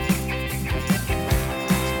Shoot.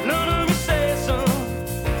 None of me say so,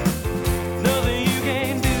 nothing you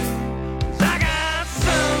can do. 'Cause I got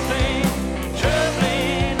something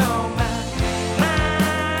troubling on my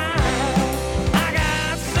mind. I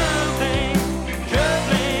got something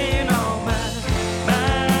troubling on my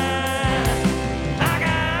mind. I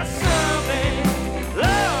got something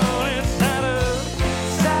low inside of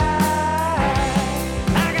side.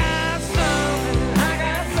 I got something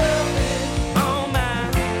on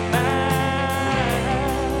my mind.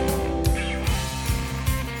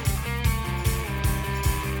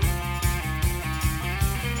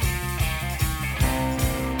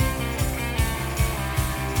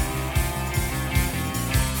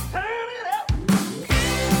 Turn it up.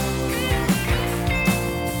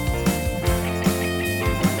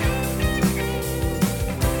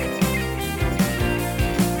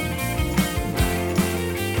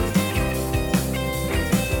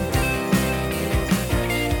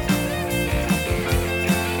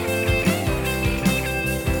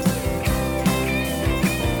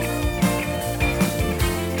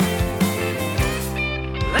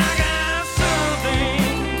 I got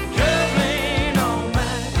something troubling on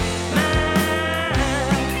my mind.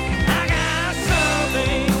 I got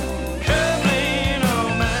something troubling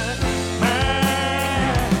on my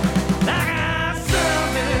mind. I got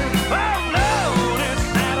something low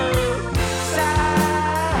inside of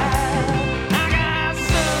side. I got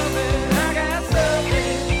something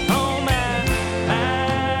on my mind.